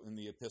 Paul wrote in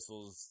the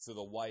epistles to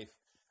the wife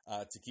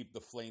to keep the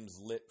flames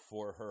lit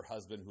for her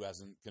husband who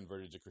hasn't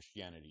converted to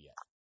Christianity yet.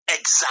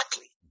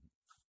 Exactly.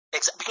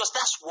 Because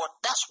that's what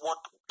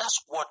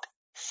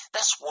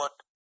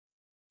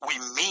we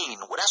mean.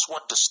 That's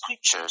what the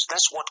scriptures.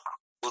 That's what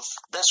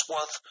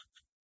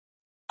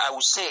I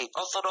would say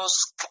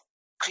Orthodox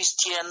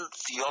Christian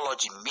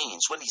theology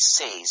means when it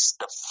says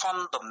the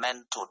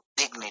fundamental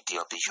dignity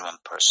of the human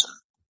person.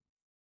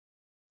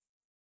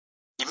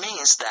 It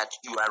means that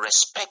you are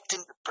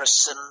respecting the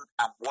person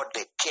and what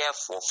they care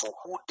for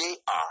who they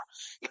are.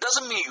 It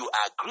doesn't mean you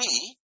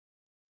agree,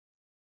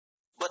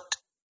 but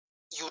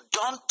you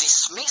don't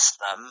dismiss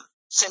them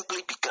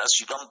simply because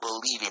you don't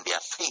believe in their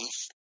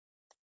faith.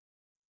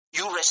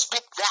 You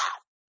respect that.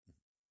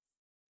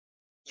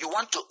 You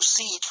want to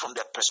see it from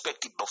their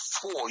perspective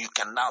before you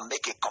can now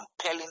make a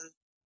compelling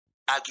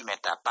argument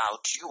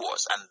about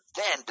yours, and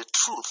then the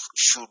truth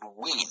should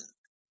win.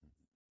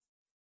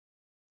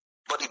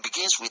 But it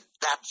begins with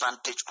that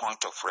vantage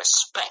point of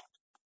respect.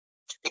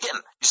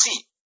 Again, you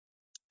see,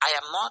 I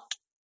am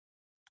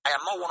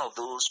not one of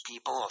those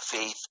people of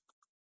faith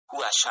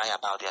who are shy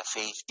about their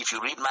faith. If you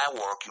read my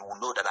work, you will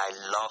know that I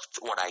love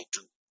what I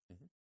do.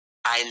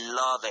 I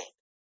love it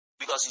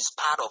because it's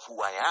part of who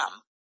I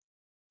am.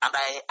 And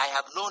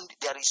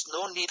there is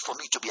no need for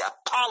me to be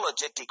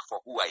apologetic for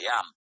who I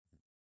am.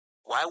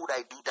 Why would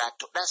I do that?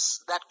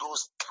 That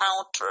goes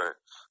counter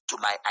to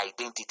my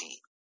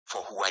identity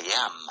for who I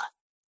am.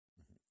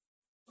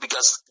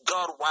 Because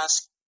God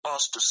wants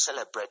us to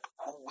celebrate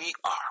who we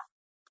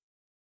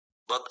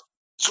are.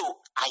 So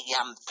I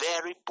am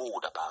very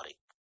bold about it.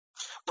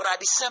 But at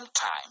the same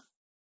time,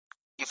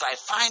 if I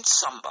find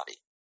somebody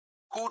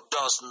who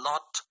does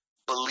not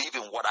believe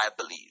in what I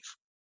believe,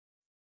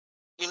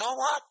 you know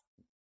what?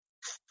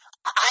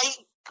 I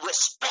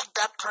respect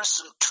that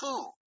person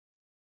too.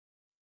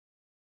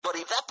 But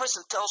if that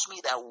person tells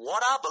me that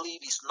what I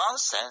believe is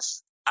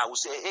nonsense, I will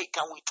say, hey,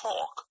 can we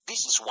talk?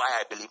 This is why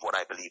I believe what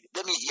I believe.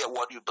 Let me hear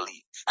what you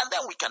believe. And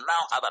then we can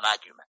now have an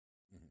argument.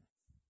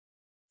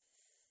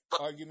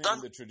 But argument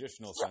in the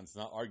traditional sense,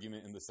 not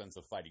argument in the sense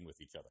of fighting with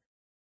each other.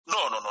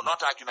 No,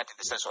 not argument in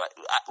the sense of,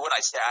 when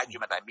I say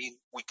argument, I mean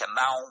we can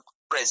now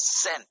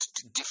present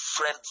the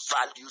different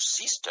value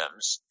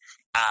systems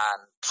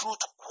and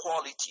truth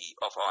quality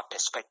of our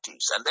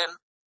perspectives. And then,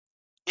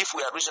 if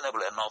we are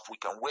reasonable enough, we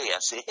can weigh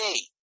and say, hey,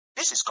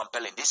 this is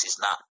compelling, this is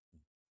not.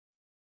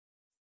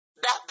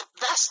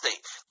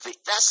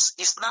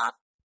 It's not,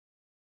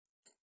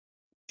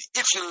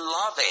 if you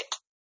love it,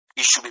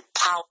 it should be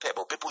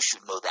palpable. People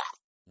should know that.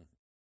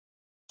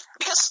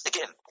 Because,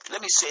 again,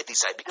 let me say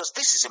this, because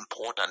this is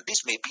important.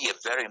 This may be a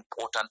very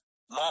important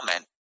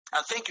moment.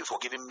 And thank you for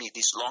giving me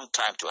this long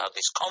time to have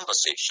this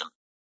conversation.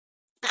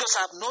 Because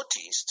I've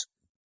noticed,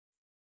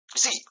 you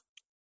see,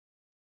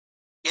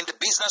 in the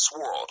business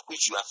world,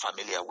 which you are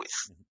familiar with,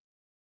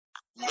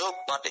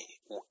 nobody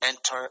will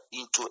enter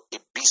into a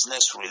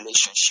business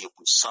relationship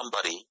with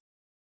somebody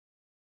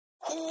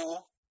who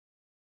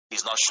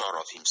is not sure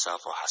of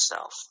himself or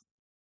herself.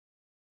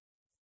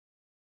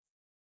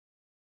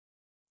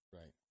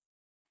 Right.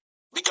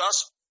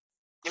 Because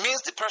it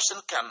means the person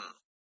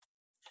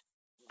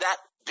that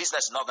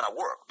business is not going to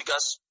work.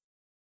 Because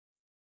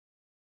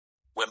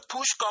when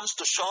push comes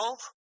to shove,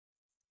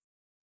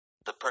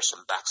 the person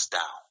backs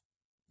down.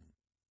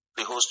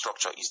 The whole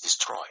structure is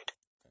destroyed.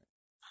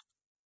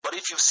 But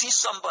if you see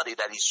somebody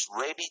that is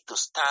ready to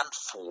stand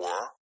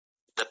for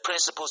the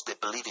principles they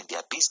believe in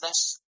their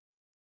business,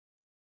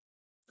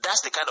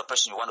 that's the kind of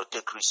person you want to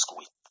take risk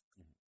with.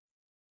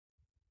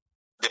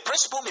 The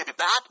principle may be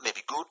bad, may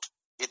be good.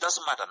 it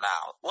doesn't matter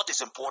now. What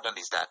is important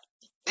is that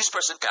this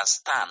person can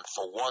stand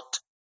for what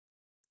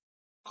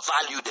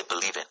value they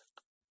believe in.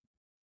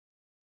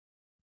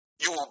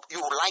 You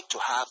would like to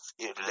have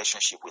a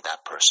relationship with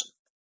that person.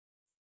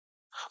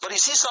 But you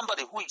see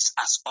somebody who is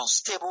as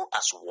unstable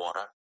as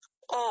water.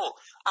 Oh,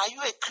 are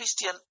you a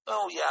Christian?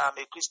 Oh, yeah, I'm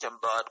a Christian,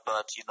 but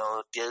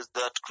there's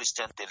that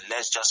Christian thing.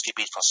 Let's just keep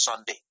it for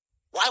Sunday.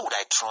 Why would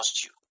I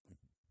trust you?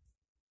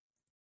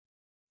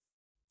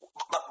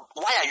 But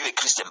why are you a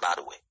Christian, by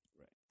the way?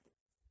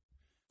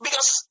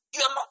 Because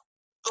you are not.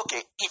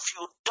 Okay, if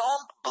you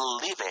don't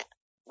believe it,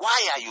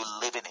 why are you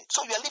living it?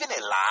 So you are living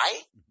a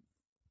lie?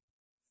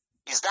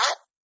 Is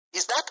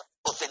that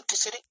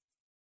authenticity?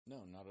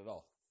 No, not at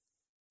all.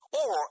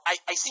 Or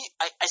I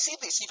see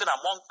this even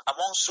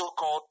among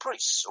so-called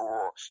priests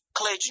or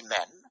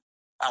clergymen.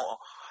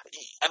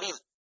 I mean,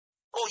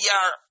 oh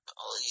yeah,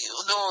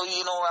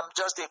 I'm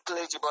just a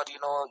clergy, but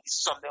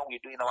it's something we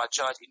do in our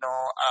church,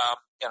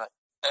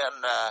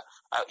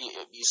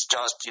 it's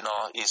just,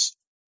 it's.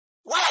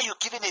 Why are you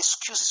giving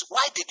excuses?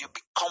 Why did you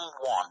become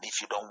one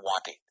if you don't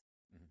want it?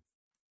 Mm-hmm.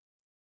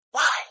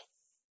 Why?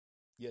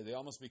 Yeah, they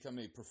almost become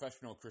a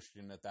professional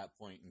Christian at that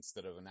point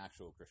instead of an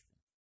actual Christian.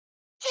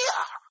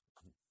 Yeah.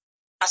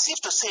 As if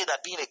to say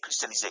that being a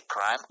Christian is a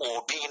crime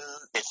or being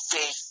a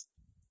faith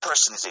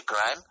person is a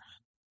crime.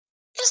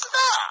 It's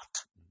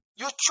not.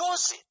 You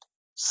chose it.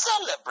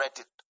 Celebrate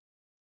it.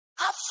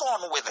 Have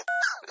fun with it.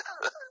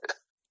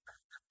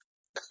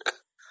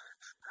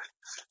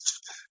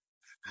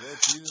 Well,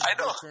 Jesus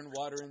did turn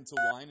water into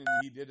wine, and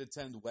he did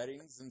attend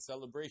weddings and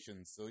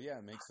celebrations. So, yeah,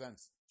 it makes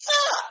sense.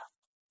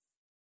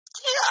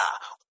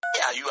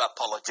 Yeah, you are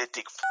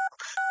apologetic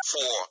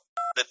for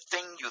the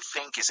thing you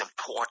think is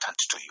important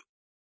to you.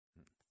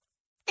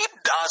 It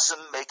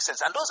doesn't make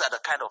sense. And those are the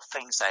kind of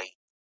things I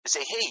say,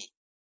 hey,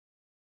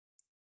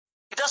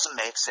 it doesn't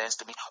make sense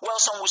to me. Well,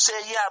 some will say,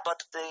 yeah,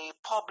 but the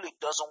public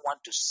doesn't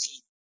want to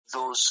see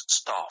those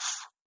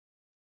stuff.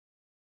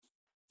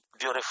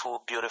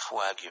 Beautiful, beautiful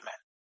argument.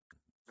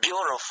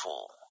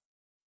 Beautiful.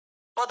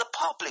 But the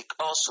public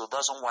also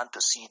doesn't want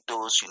to see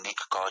those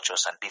unique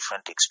cultures and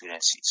different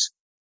experiences.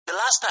 The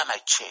last time I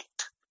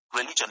checked,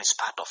 religion is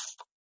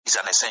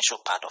an essential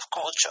part of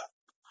culture.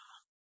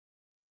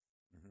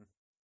 Mm-hmm.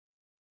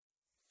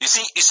 You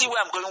see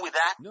where I'm going with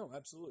that? No,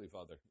 absolutely,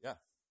 Father. Yeah.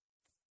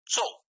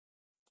 So,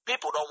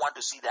 people don't want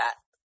to see that.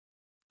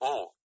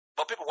 Oh,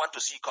 but people want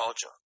to see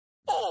culture.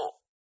 Oh,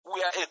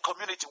 we are a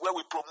community where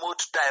we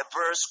promote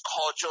diverse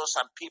cultures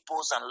and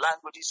peoples and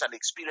languages and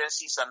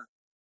experiences and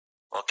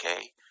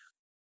okay.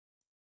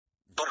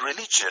 But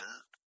religion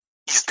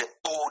is the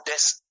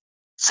oldest.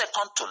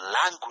 Second to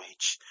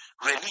language,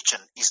 religion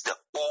is the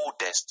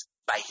oldest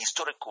by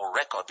historical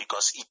record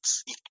because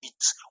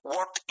it's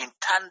worked in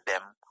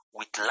tandem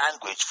with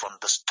language from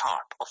the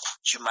start of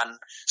human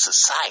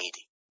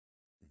society.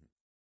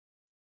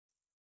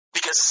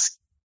 Because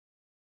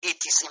it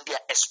is in their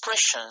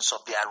expressions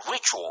of their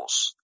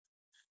rituals.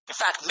 In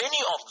fact, many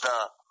of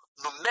the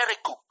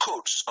numerical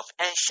codes of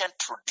ancient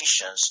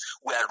traditions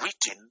were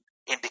written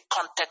in the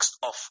context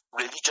of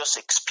religious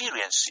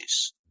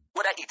experiences,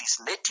 whether it is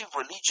native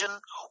religion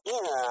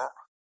or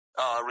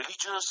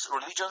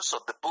religions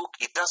of the book,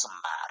 it doesn't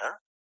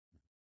matter.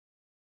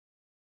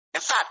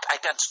 In fact, I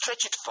can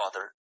stretch it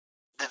further.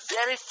 The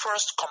very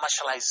first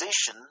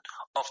commercialization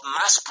of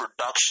mass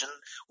production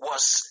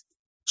was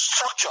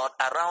structured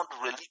around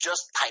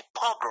religious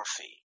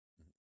typography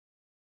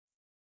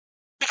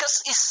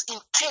because it's an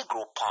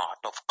integral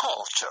part of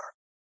culture.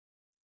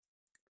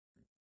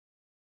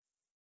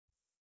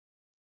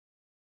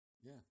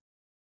 Yeah.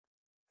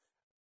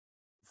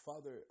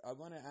 Father, I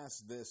want to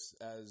ask this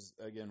as,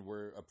 again,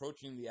 we're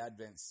approaching the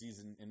Advent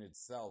season in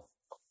itself.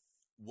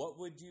 What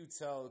would you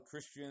tell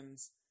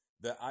Christians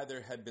that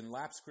either had been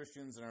lapsed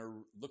Christians and are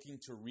looking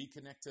to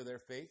reconnect to their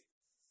faith,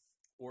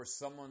 or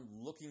someone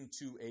looking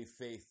to a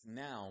faith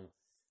now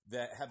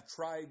that have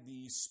tried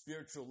the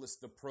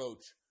spiritualist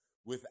approach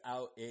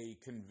without a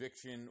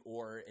conviction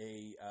or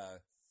a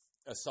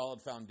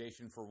solid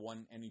foundation for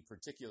any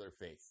particular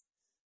faith,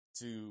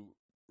 to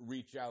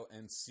reach out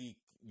and seek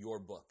your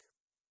book?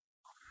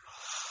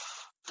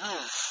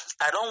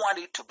 I don't want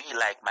it to be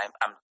like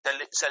I'm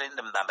telling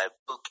them that my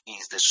book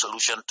is the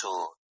solution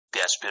to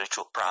their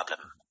spiritual problem.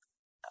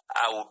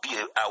 I will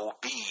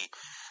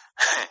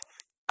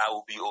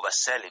be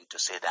overselling to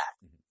say that,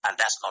 and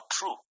that's not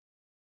true.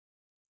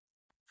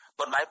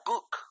 But my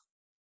book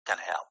can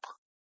help.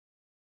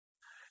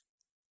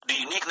 The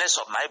uniqueness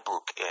of my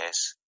book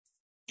is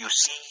you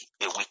see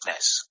a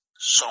witness,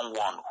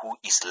 someone who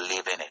is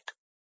living it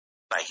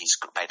by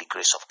the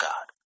grace of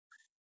God.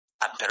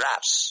 And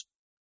perhaps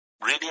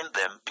reading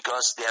them,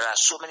 because there are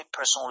so many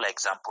personal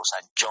examples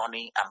and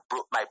journey and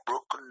my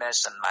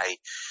brokenness and my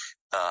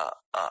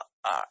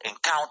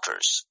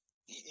encounters.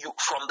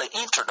 From the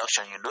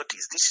introduction, you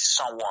notice this is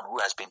someone who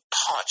has been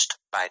touched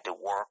by the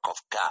work of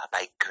God,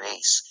 by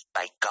grace,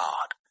 by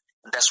God.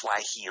 And that's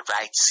why he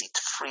writes it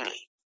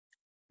freely.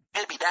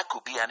 Maybe that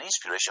could be an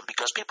inspiration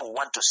because people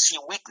want to see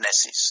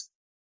witnesses.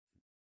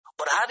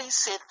 But having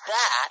said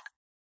that,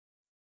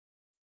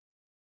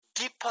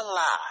 deeper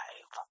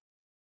life,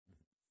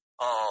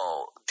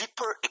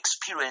 deeper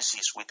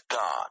experiences with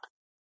God,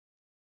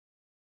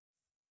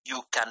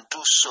 you can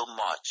do so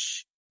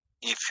much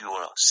if you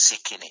are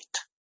seeking it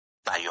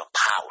by your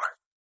power.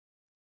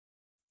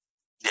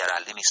 There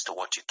are limits to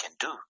what you can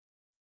do.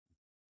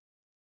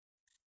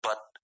 But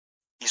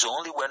it's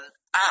only when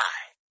I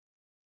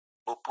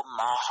open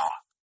my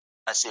heart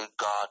and say,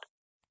 God,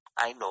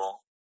 I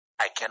know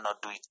I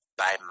cannot do it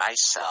by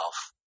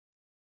myself.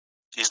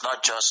 It's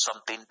not just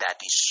something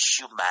that is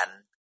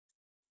human,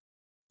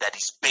 that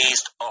is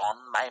based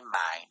on my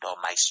mind or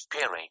my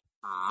spirit.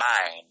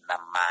 Mine.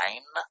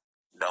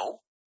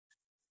 No.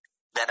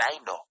 That I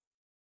know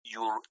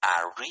you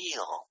are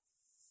real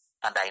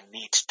and I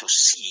need to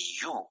see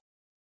you.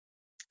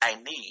 I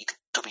need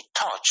to be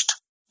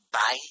touched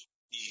by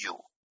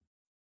you.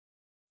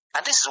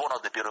 And this is one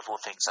of the beautiful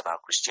things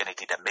about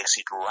Christianity that makes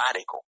it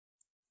radical.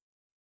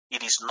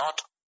 It is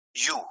not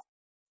you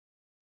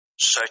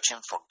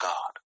searching for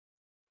God.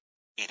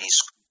 It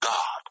is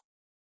God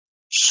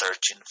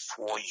searching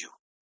for you.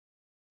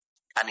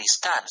 And he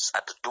stands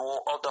at the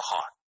door of the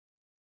heart.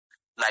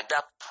 Like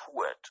that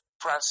poet,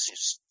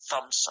 Francis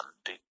Thompson,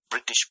 the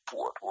British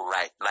poet, will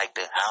write, like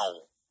the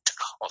hound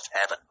of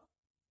heaven,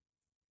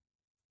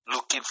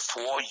 looking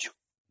for you.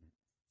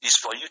 Is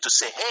for you to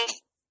say,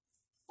 hey,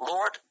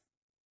 Lord,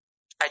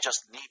 I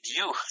just need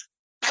you.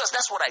 Because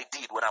that's what I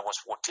did when I was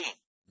 14.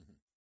 Mm-hmm.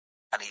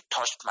 And he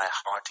touched my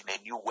heart in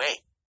a new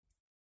way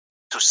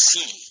to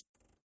see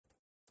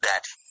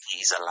that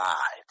he's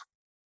alive.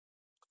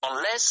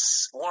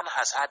 Unless one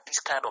has had this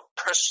kind of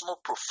personal,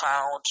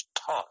 profound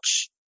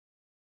touch,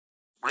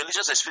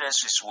 religious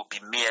experiences will be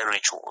mere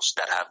rituals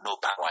that have no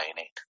power in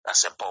it,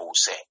 as St. Paul will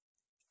say.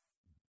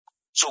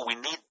 So we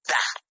need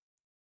that.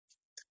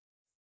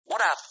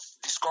 What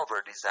I've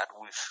discovered is that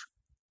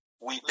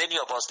many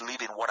of us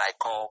live in what I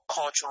call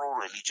cultural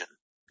religion.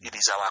 It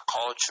is our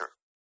culture.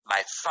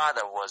 My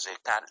father was a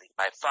Catholic.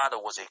 My father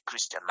was a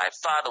Christian. My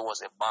father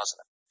was a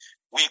Muslim.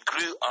 We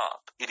grew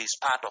up. It is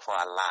part of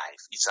our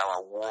life. It's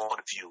our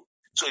worldview.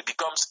 So it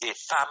becomes a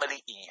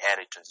family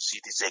inheritance.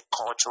 It is a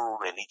cultural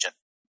religion.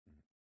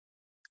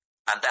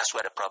 And that's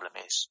where the problem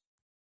is.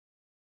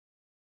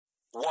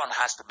 One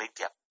has to make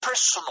their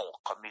personal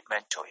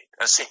commitment to it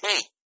and say,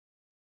 hey,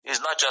 it's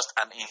not just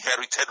an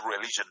inherited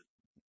religion.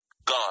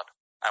 God,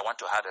 I want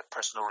to have a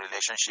personal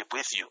relationship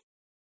with you.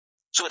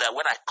 So that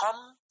when I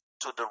come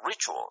to the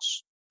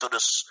rituals, to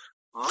the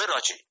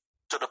liturgy,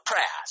 to the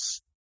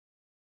prayers,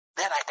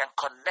 then I can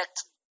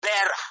connect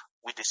better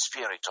with the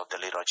spirit of the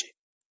liturgy.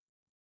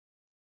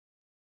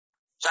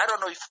 So I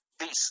don't know if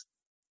this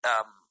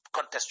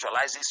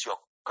contextualizes your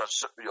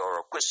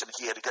question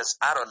here, because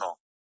I don't know.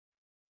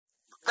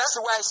 That's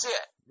the way I see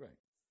it. Right.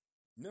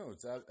 No,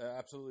 it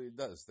absolutely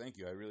does. Thank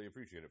you. I really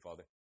appreciate it,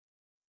 Father.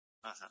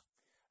 Uh-huh.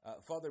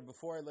 Father,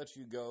 before I let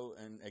you go,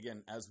 and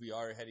again, as we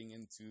are heading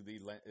into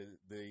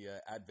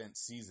the Advent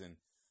season,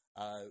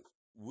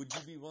 would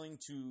you be willing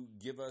to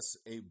give us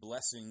a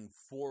blessing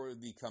for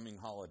the coming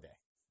holiday?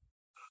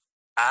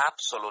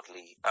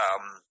 Absolutely.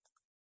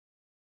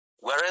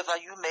 Wherever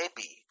you may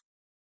be,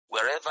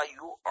 wherever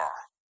you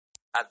are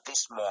at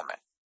this moment,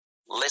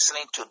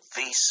 listening to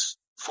this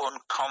phone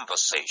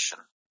conversation,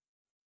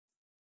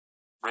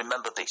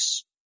 remember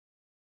this.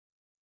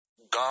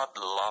 God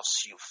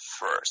loves you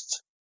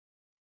first.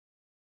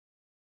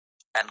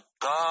 And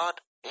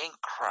God in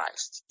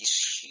Christ is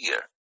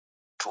here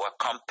to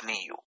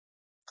accompany you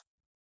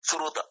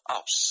through the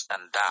ups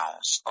and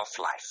downs of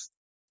life,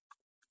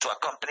 to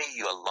accompany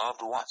your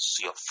loved ones,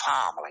 your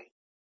family,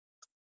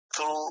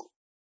 through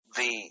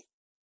the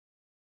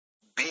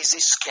busy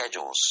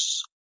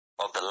schedules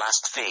of the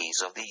last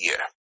phase of the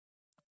year.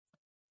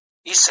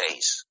 He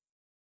says,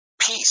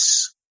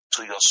 peace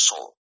to your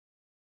soul,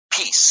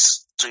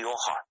 peace to your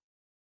heart,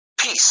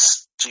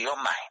 peace to your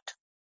mind.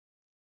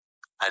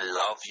 I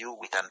love you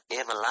with an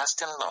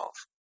everlasting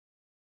love.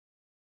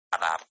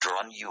 And I have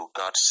drawn you,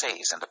 God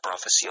says in the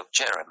prophecy of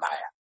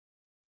Jeremiah,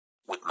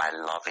 with my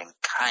loving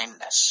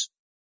kindness.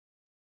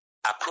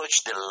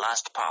 Approach the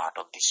last part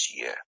of this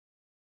year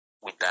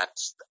with that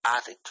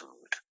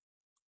attitude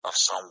of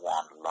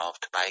someone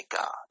loved by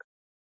God,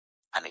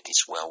 and it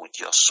is well with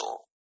your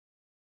soul.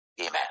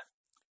 Amen.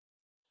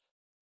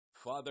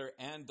 Father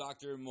and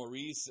Dr.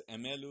 Maurice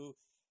Emelu,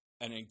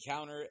 An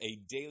Encounter, a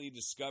Daily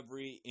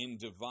Discovery in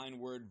Divine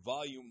Word,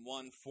 Volume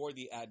 1 for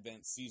the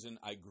Advent season.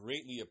 I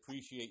greatly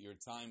appreciate your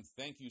time.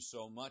 Thank you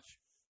so much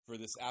for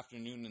this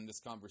afternoon and this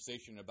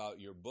conversation about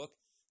your book,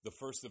 the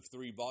first of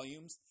 3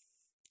 volumes.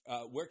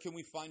 Where can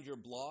we find your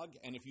blog?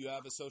 And if you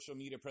have a social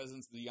media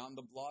presence beyond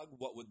the blog,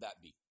 what would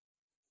that be?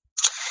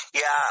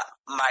 Yeah,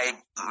 my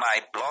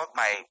blog,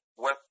 my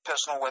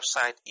personal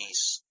website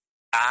is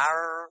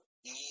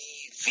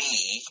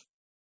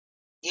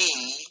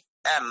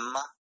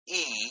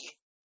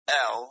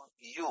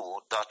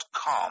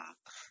revemelu.com.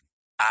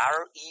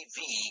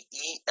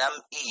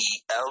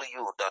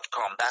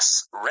 revemelu.com.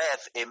 That's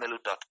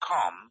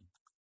revemelu.com.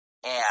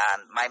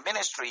 And my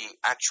ministry,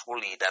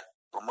 actually, that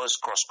promotes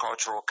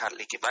cross-cultural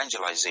Catholic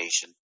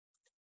evangelization,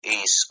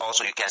 is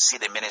also, you can see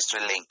the ministry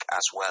link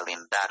as well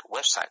in that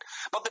website.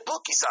 But the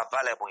book is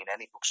available in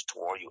any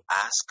bookstore you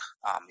ask.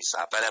 It's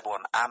available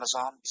on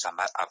Amazon. It's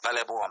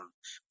available on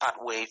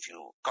Pathway. If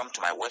you come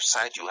to my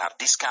website, you have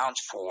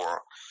discounts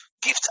for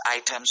gift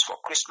items for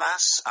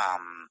Christmas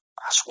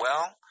as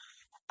well.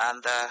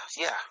 And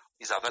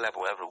it's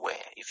available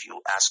everywhere. If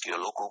you ask your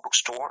local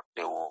bookstore,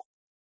 they will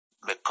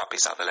make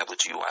copies available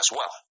to you as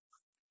well.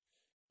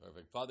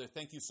 Perfect. Father,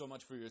 thank you so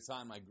much for your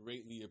time. I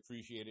greatly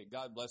appreciate it.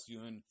 God bless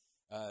you, and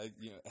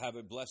have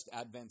a blessed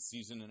Advent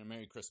season and a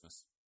Merry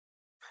Christmas.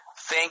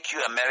 Thank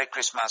you, and Merry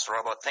Christmas,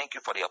 Robert. Thank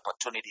you for the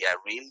opportunity. I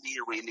really,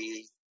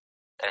 really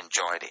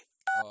enjoyed it.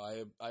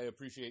 Oh, I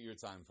appreciate your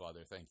time,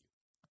 Father. Thank you.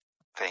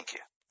 Thank you.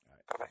 All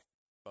right.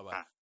 Bye-bye.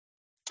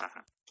 Bye-bye. Mm-hmm.